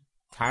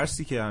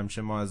ترسی که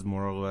همیشه ما از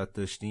مراقبت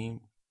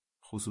داشتیم،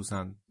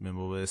 خصوصا به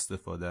موقع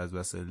استفاده از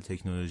وسایل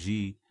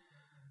تکنولوژی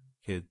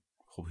که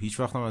خب هیچ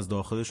وقت هم از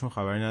داخلشون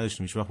خبری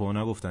نداشتیم، هیچ وقت به ما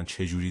نگفتن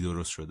چه جوری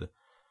درست شده.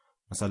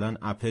 مثلا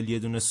اپل یه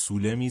دونه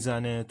سوله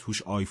میزنه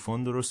توش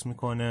آیفون درست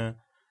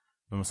میکنه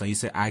و مثلا یه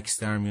سری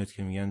عکس در میاد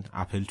که میگن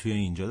اپل توی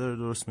اینجا داره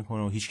درست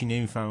میکنه و هیچکی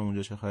نمیفهمه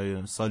اونجا چه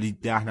خبره. سالی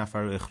 10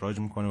 نفر رو اخراج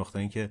میکنه وقتی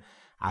اینکه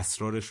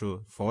اسرارش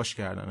رو فاش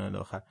کردن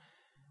الاخر.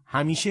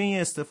 همیشه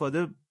این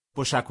استفاده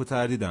با شک و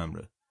تردید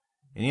امره.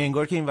 یعنی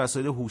انگار که این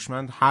وسایل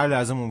هوشمند هر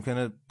لحظه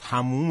ممکنه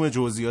تموم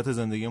جزئیات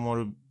زندگی ما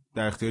رو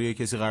در اختیار یک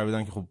کسی قرار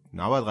بدن که خب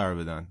نباید قرار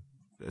بدن،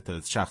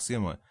 اطلاعات شخصی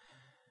ما.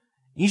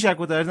 این شک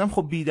و تردید هم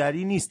خب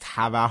بی‌دلیل نیست،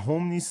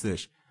 توهم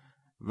نیستش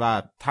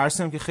و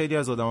ترسیم که خیلی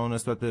از آدم‌ها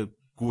نسبت به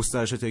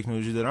گسترش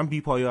تکنولوژی دارن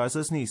بی پایه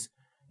اساس نیست.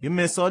 یه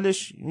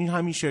مثالش این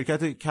همین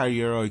شرکت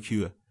کریر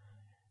آیکیو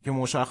که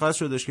مشخص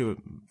شدش که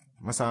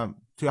مثلا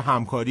توی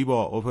همکاری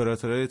با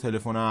اپراتورهای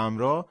تلفن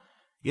همراه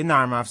یه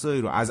نرم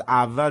افزاری رو از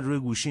اول روی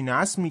گوشی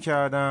نصب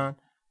می‌کردن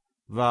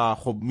و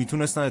خب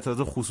میتونستن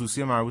اطلاعات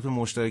خصوصی مربوط به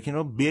مشترکین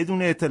رو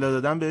بدون اطلاع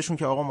دادن بهشون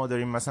که آقا ما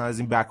داریم مثلا از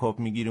این بکاپ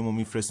میگیریم و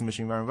میفرستیمش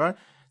اینور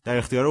در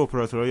اختیار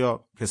اپراتورها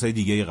یا کسای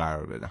دیگه‌ای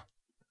قرار بدن.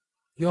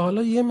 یا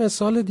حالا یه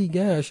مثال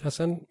دیگهش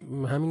اصلا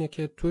همینه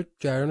که تو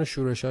جریان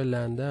شورش‌های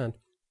لندن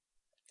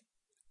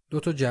 2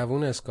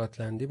 جوون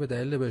اسکاتلندی به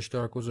دلیل به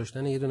اشتراک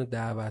گذاشتن یه دونه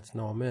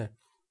دعوتنامه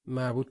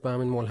مربوط به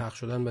همین ملحق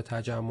شدن به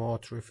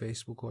تجمعات روی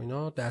فیسبوک و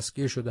اینا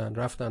دستگیر شدن،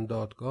 رفتن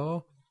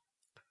دادگاه،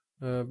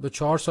 به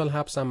 4 سال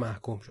حبس هم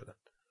محکوم شدن.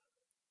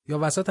 یا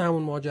وسط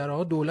همون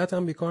ماجراها دولت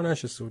هم بیکار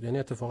نشسته بود، یعنی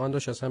اتفاقا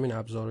داشت از همین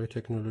ابزارهای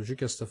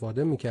تکنولوژیک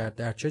استفاده میکرد.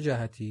 در چه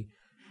جهتی؟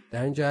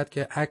 در این جهت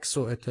که عکس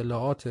و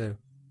اطلاعات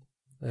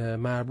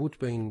مربوط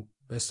به این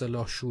به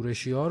اصطلاح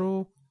شورشی‌ها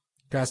رو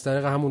که از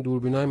طریق همون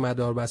دوربینای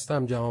مداربسته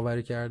هم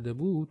جمع‌آوری کرده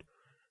بود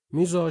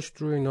میذاشت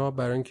روی اینا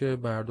برای اینکه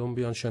مردم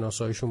بیان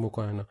شناساییشون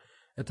بکنن.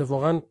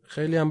 اتفاقا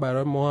خیلی هم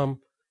برای ما هم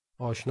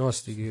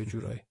آشناست دیگه یه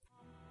جورایی.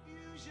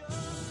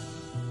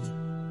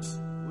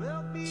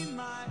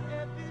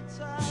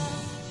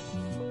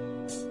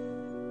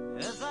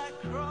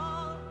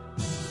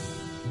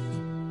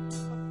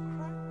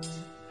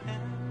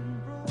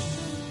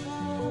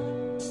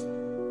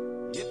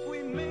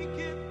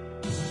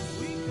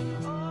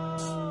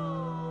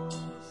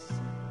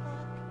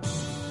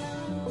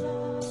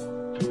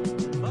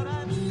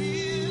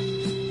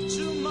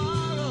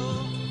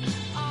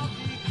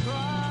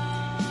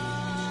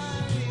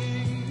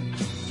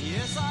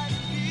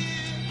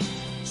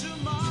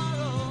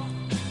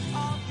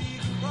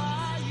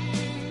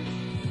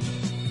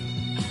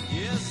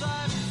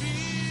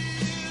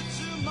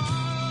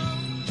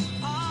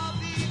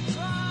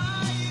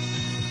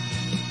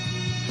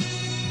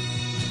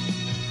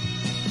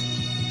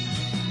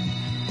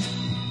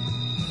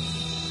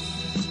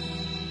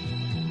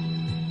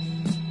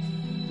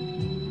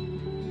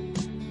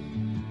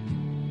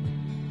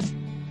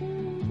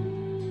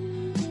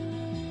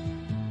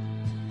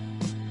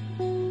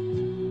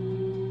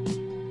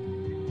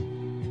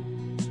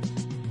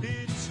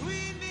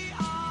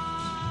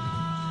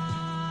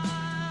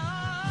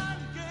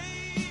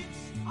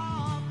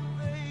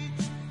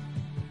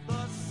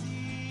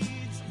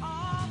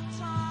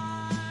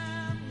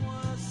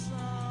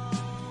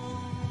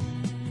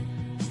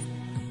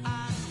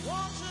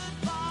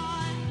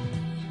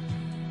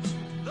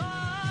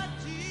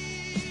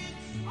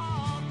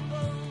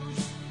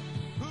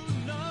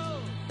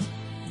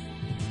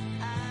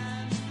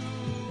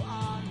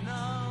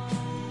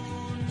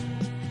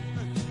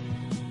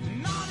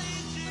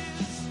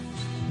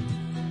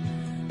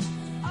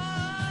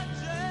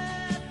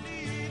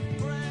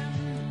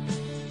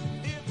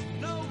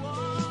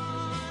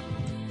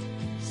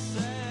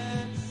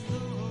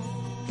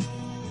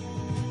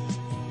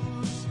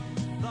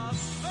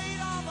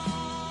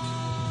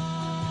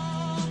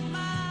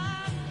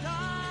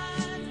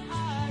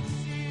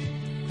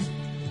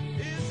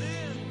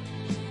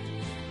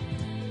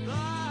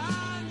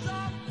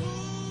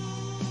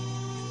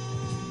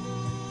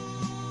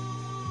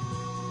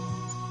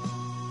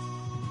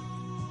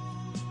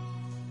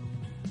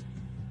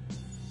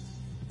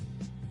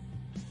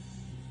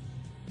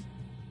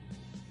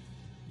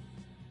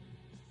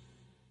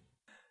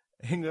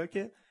 انگار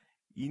که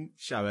این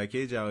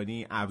شبکه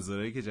جهانی،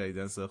 ابزارهایی که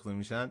جدیدن ساخته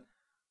میشن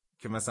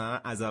که مثلا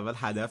از اول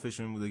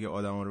هدفشون بوده که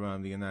آدما رو به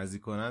هم دیگه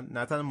نزدیک کنن،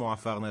 نه تنها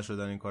موفق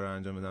نشدن این کارو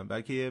انجام بدن،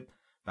 بلکه یه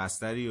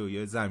بستری و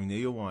یه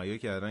زمینه‌ای رو مهیا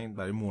کردن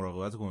برای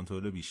مراقبت و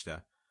کنترل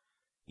بیشتر.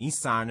 این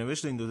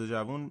سرنوشت این دوتا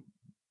جوان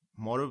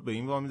ما رو به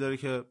این وامی داره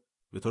که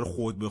به طور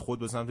خود به خود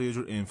به سمت یه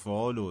جور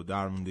انفعال و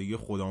درموندگی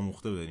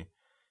خودآموخته بریم.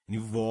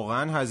 یعنی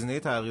واقعا هزینه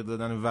تغییر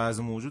دادن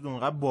وضع موجود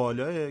اونقدر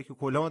بالاه که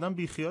کلا آدم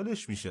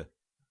بیخیالش میشه.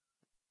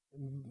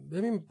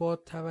 ببین با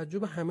توجه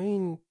به همه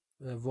این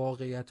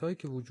واقعیت‌هایی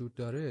که وجود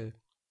داره،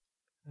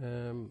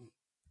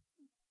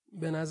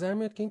 به نظر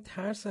میاد که این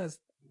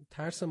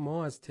ترس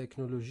ما از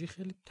تکنولوژی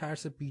خیلی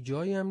ترس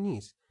بیجایی هم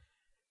نیست.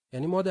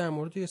 یعنی ما در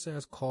مورد یه سری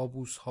از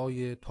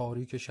کابوس‌های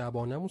تاریک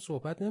شبانه‌مون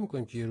صحبت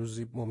نمی‌کنیم که یه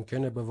روزی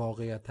ممکنه به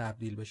واقعیت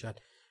تبدیل بشن.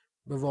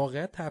 به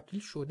واقعیت تبدیل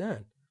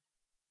شدن.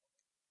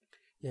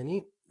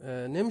 یعنی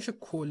نمیشه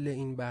کل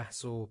این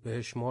بحثو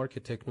بهش مارک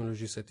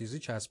تکنولوژی ستیزی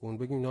چسبون،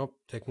 بگیم اینا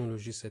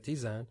تکنولوژی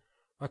ستیزن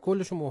و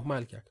کلشو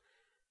مهمل کرد.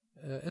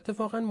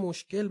 اتفاقا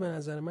مشکل به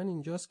نظر من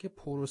اینجاست که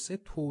پروسه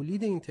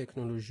تولید این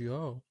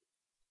تکنولوژی‌ها،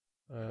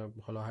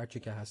 حالا هر چی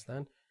که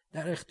هستن،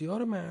 در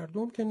اختیار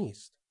مردم که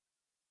نیست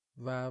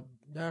و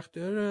در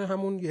اختیار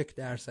همون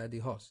 1%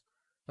 هاست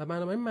و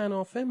بنابراین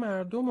منافع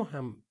مردم رو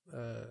هم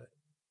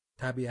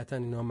طبیعتا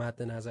اینا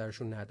مد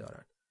نظرشون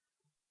ندارن.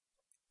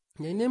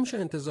 یعنی نمیشه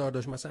انتظار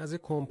داشت مثلا از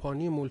یک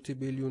کمپانی مولتی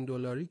بیلیون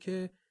دلاری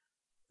که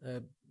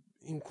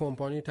این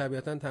کمپانی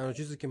طبیعتا تنها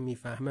چیزی که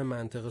میفهمه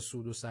منطق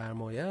سود و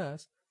سرمایه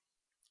است،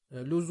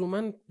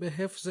 لزوما به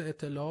حفظ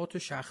اطلاعات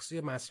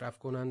شخصی مصرف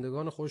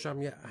کنندگان خودش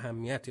هم یه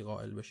اهمیتی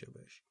قائل بشه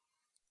بهش.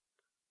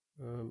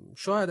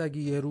 شاید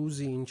اگه یه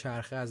روزی این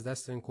چرخه از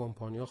دست این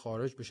کمپانی‌ها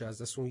خارج بشه،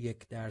 از دست اون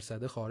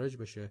 1% خارج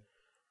بشه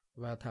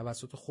و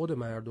توسط خود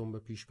مردم به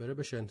پیش بره،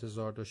 بشه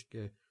انتظار داشت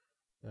که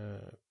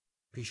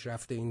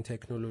پیشرفت این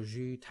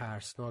تکنولوژی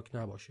ترسناک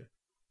نباشه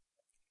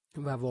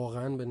و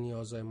واقعا به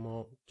نیازهای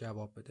ما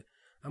جواب بده.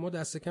 اما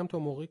دست کم تا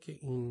موقعی که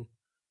این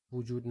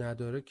وجود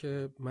نداره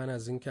که من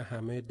از این که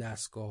همه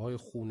دستگاه‌های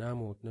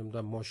خونم و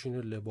نمیدونم ماشین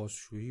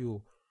لباسشویی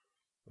و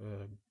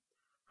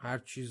هر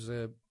چیز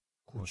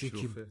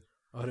کوچیکی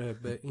آره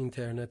به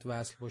اینترنت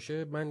وصل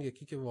باشه، من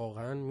یکی که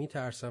واقعا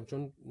میترسم،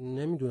 چون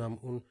نمیدونم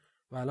اون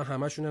و الان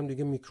همشون هم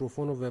دیگه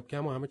میکروفون و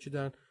وبکم و همه چی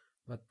دارن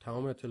و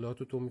تمام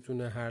اطلاعات تو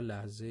میتونه هر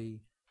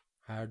لحظه‌ای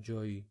هر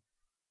جایی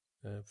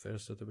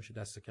فرستاده بشه.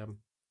 دست کم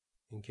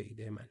این که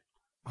ایده من.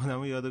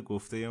 آدمو یاد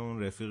گفته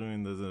اون رفیق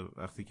میندازه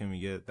وقتی که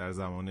میگه در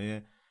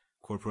زمانه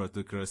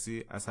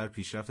کورپوراتوکراسی از هر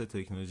پیشرفت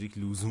تکنولوژیک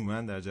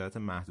لزوما در جهت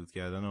محدود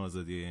کردن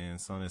آزادی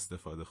انسان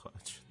استفاده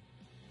خواهد شد.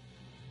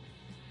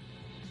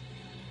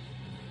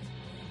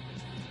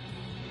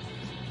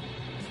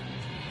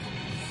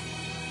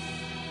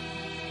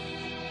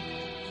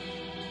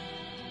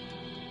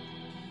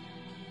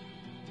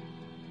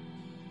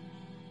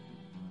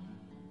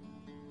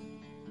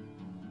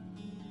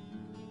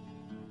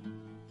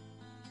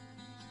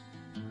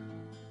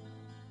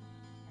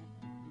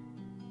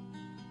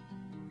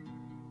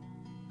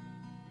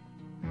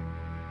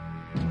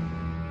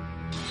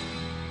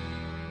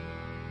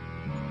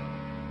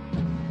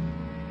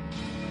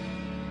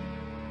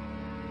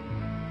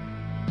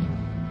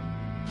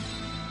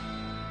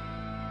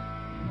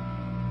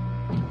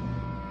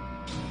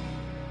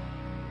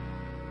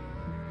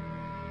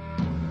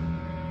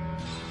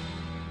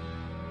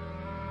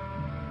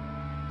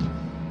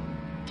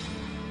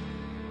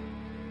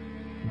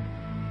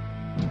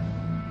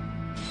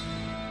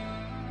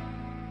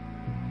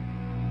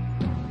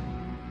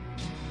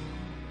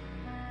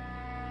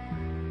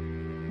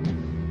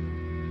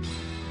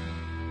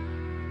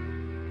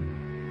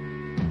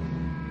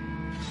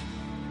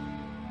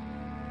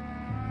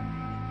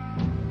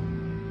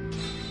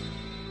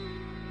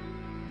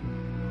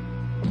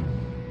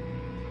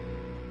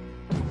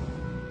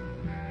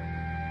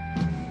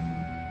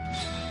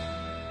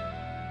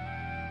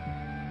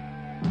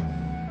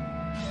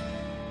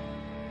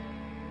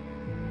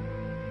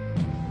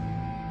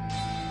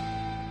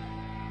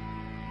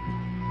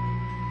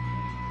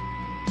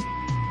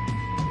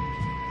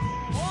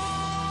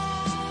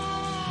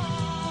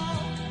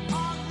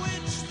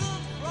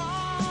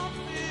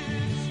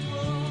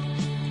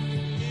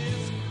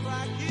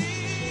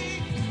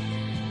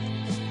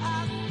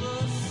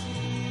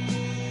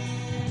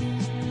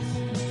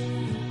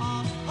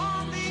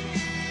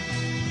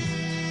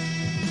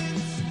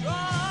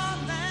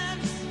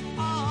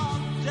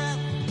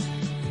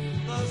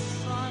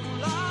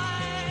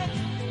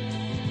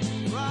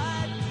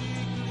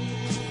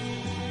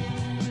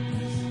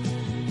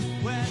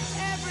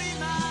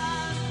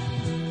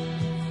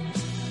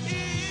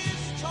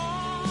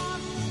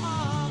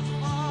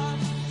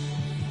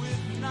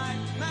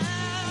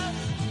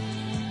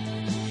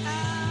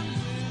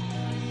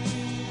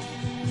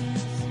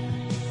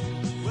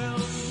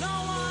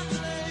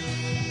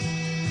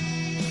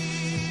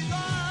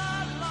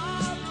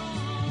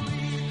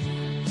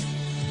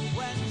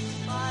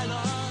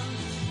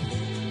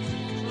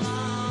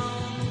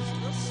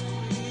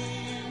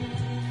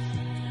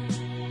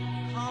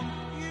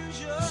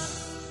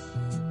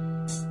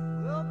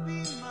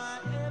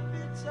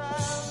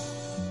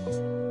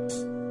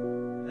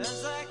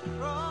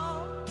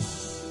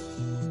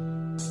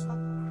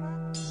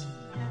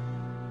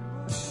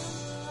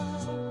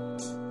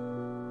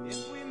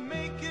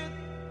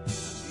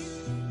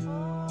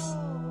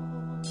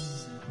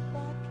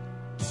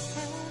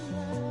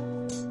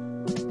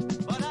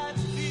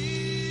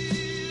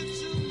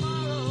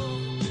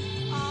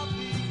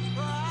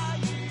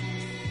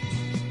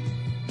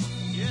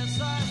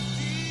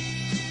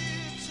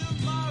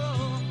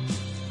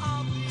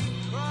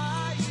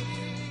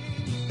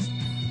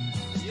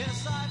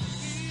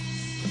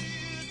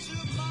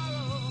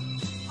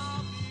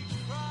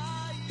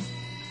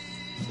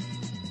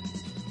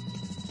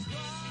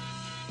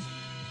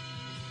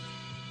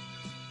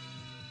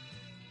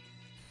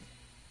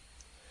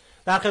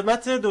 در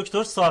خدمت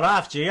دکتر سارا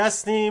افجعی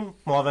هستیم،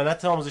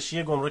 معاونت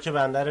آموزشی گمرک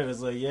بندر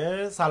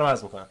رضاییه. سلام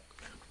عرض میکنم.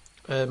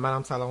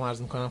 منم سلام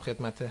عرض میکنم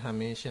خدمت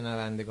همه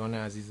شنوندگان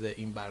عزیز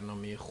این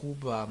برنامه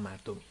خوب و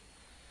مردمی.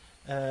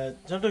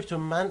 جناب دکتر،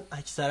 من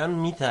اکثرا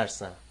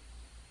میترسم.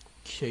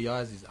 کیا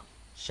عزیزم؟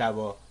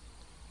 شبا.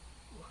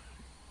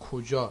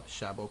 کجا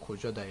شبا؟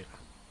 کجا دقیقا؟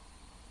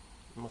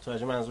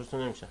 متوجه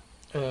منظورتون نمیشم.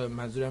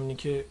 منظورم اینه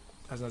که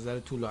از نظر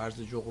طول و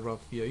عرض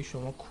جغرافیایی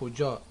شما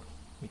کجا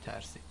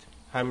میترسید؟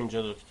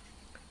 همینجا دکتر.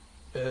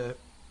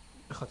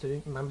 به خاطر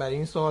من برای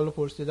این سوال رو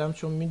پرسیدم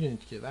چون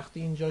میدونید که وقتی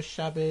اینجا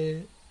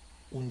شبه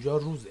اونجا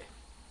روزه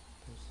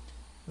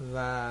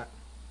و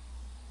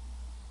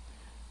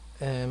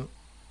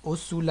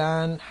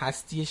اصولاً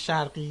هستی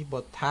شرقی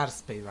با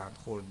ترس پیوند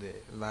خورده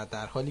و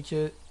در حالی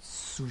که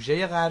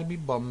سوژه غربی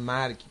با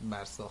مرگ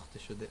برساخته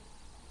شده.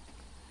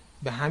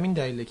 به همین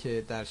دلیله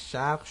که در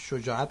شرق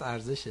شجاعت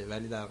ارزشه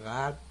ولی در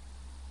غرب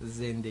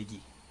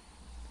زندگی،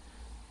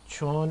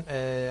 چون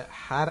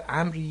هر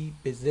امری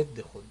به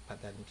ضد خود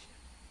بدل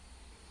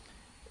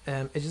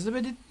میشه. اجازه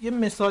بدید یه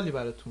مثالی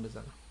براتون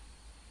بزنم.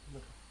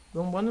 به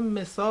عنوان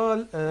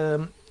مثال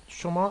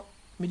شما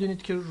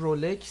میدونید که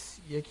رولکس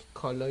یک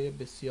کالای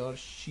بسیار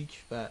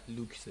شیک و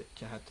لوکسه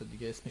که حتی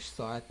دیگه اسمش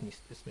ساعت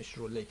نیست، اسمش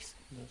رولکس.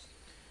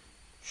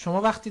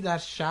 شما وقتی در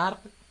شرق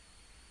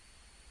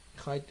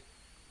میخواید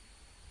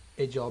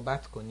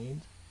اجابت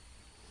کنید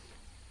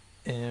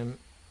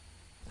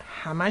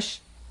همش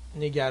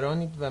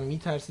نگرانید و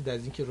میترسید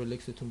از اینکه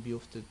رولکستون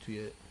بیفته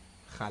توی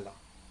خلا،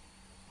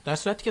 در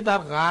صورتی که در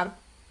غرب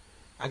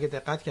اگه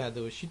دقت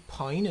کرده باشید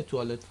پایین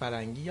توالت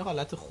فرنگی یه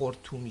حالت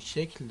خرطومی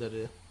شکل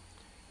داره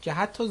که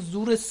حتی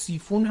زور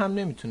سیفون هم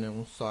نمیتونه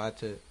اون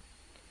ساعت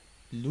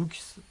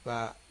لوکس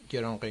و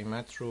گران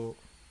قیمت رو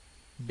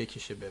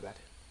بکشه ببره.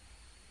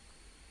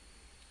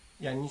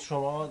 یعنی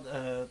شما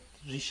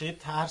ریشه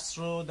ترس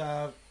رو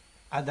در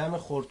عدم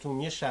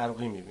خرطومی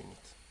شرقی میبینید؟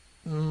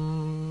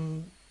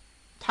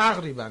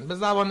 تقریبا به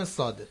زبان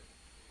ساده.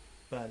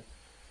 بله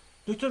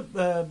دکتر،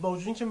 با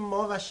وجود اینکه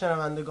ما و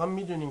شنوندگان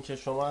میدونیم که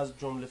شما از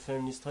جمله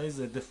فمینیست های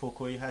ضد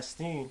فوکویی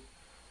هستین،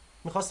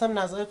 میخواستم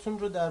نظرتون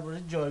رو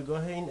درباره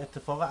جایگاه این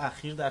اتفاق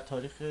اخیر در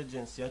تاریخ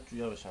جنسیت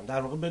جویا بشم.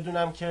 در واقع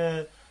بدونم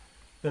که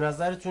به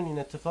نظرتون این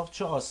اتفاق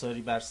چه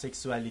آثاری بر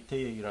سکسوالیته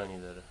ایرانی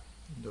داره؟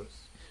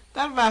 درست.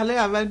 در وهله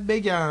اول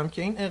بگم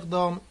که این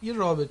اقدام یه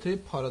رابطه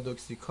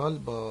پارادوکسیکال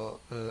با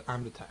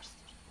امر ترس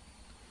داره،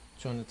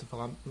 چون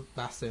اتفاقا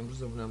بحث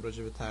امروزمون هم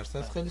راجع به ترس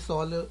است. خیلی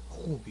سوال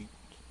خوبی بود.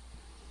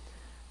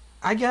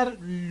 اگر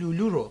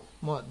لولو رو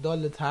ما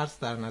دال ترس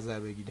در نظر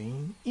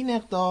بگیریم، این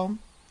اقدام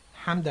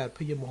هم در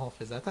پی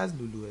محافظت از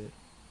لولوه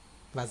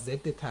و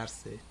ضد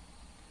ترسه،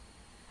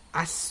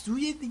 از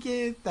سوی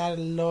دیگه در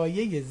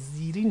لایه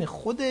زیرین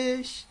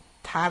خودش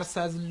ترس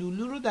از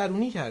لولو رو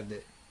درونی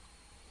کرده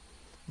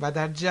و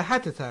در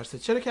جهت ترسه.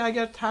 چرا که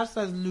اگر ترس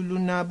از لولو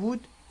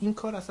نبود این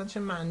کار اصلا چه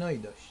معنایی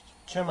داشت؟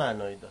 چه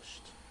معنایی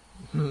داشت؟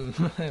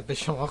 به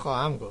شما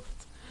خواهم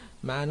گفت.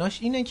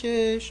 معناش اینه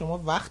که شما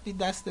وقتی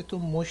دستتو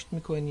مشت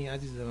میکنی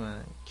عزیز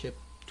من که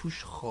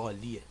توش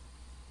خالیه،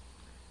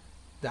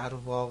 در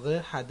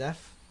واقع هدف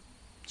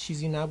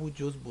چیزی نبود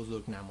جز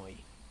بزرگ نمایی.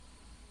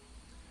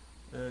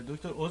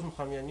 دکتر عذر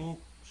میخوام، یعنی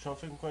شما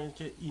فکر میکنید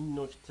که این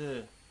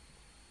نکته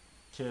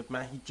که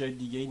من هیچ جای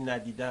دیگه ای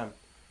ندیدم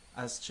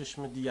از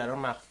چشم دیگران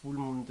مخفول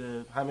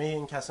مونده؟ همه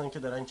این کسانی که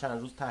دارن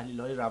چند روز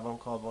تحلیل‌های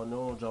روانکاوانه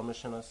و جامعه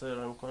شناسه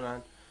ارائه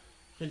میکنن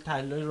خیلی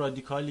تحلیل‌های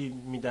رادیکالی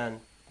میدن،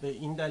 به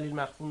این دلیل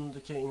مخفول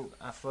مونده که این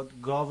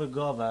افراد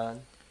گاون؟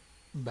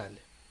 بله.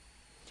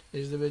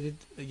 اجازه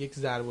بدید یک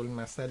ضرب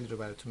المثلی رو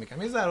براتون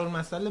بگم. یه ضرب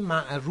المثل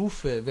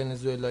معروف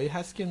ونزوئلایی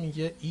هست که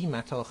میگه ای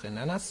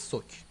متاخنن از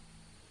سک،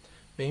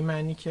 به این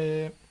معنی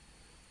که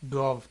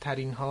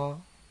گاوترین ها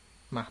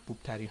محبوب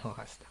ترین ها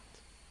هستند.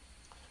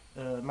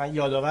 من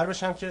یادآور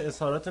بشم که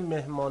اظهارات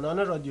مهمانان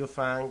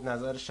رادیوفنگ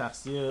نظر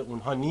شخصی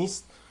اونها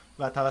نیست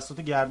و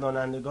توسط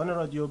گردانندگان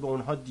رادیو به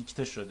اونها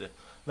دیکته شده،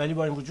 ولی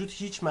با این وجود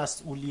هیچ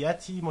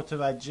مسئولیتی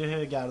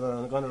متوجه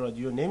گردانندگان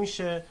رادیو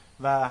نمیشه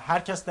و هر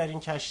کس در این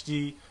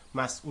کشتی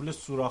مسئول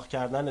سوراخ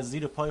کردن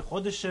زیر پای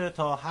خودشه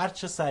تا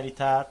هرچه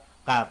سریعتر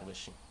غرق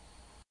بشیم.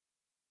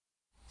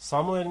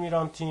 ساموئل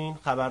میرامتین،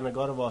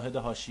 خبرنگار واحد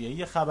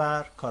حاشیه‌ای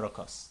خبر،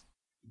 کاراکاس.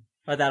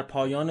 و در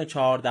پایان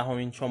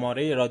 14مین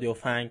شماره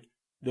رادیوفنگ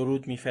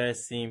درود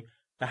میفرستیم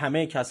به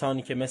همه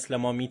کسانی که مثل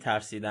ما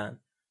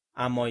میترسیدند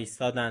اما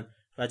ایستادند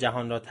و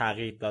جهان را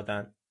تغییر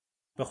دادند،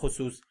 به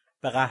خصوص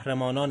به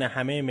قهرمانان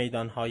همه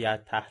میدان‌های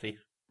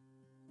التحریر.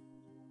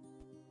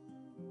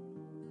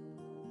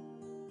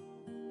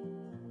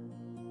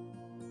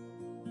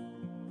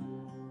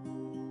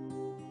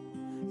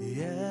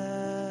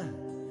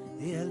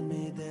 يا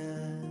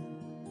الميدان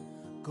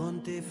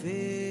كنت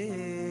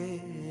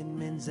فين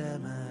من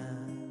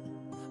زمان،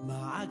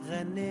 معك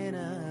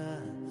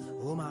غنينا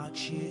ومعك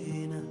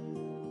شقينا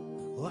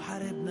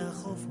وحاربنا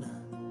خوفنا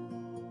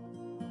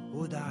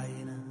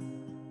ودعينا،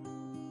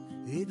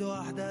 ايد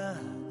واحدة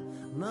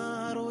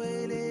نهار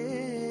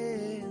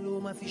وليل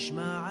وما فيش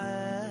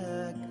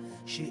معاك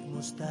شيء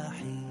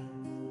مستحيل،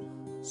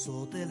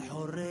 صوت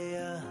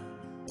الحرية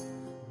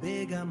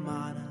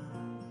بيجمعنا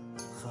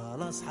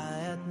خلاص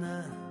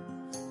حياتنا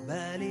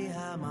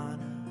باليها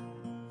معنا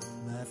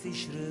ما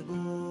فيش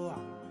رجوع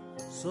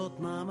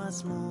صوتنا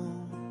مسموع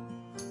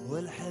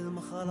والحلم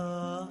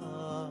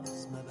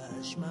خلاص ما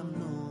بقاش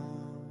ممنوع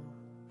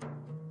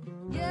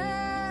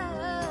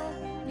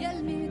يا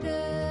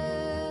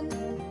الميدان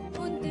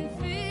كنت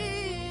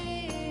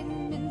فين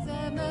من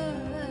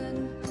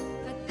زمان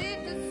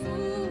هديت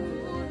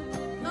السور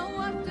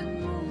نورت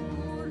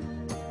النور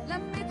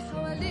لميت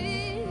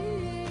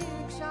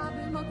حواليك شعب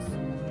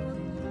مكسور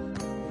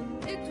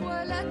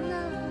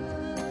اتولدنا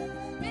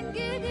من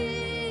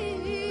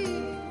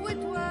جديد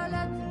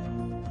واتولد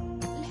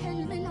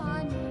الحلم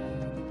العنيد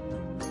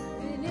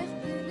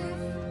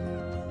بنختلف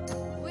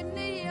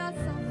والنية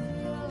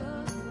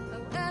صفرا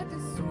أوقات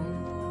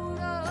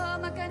الصورة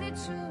ما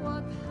كانتش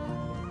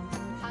واضحة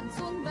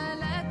حنصون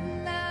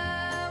بلدنا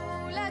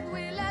وولاد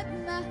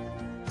ولادنا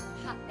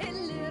حق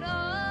اللي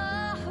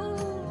راحوا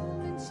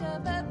من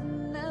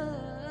شبابنا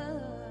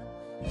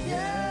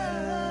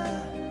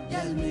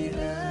يا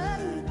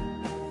الميلاد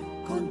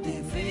كنت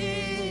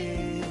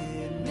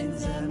فين من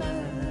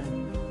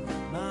زمان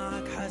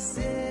معك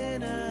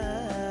حسينا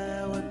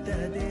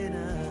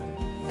وابتدينا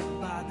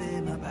بعد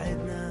ما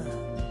بعدنا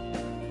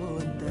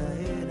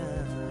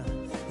وانتهينا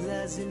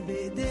لازم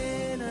بإيدينا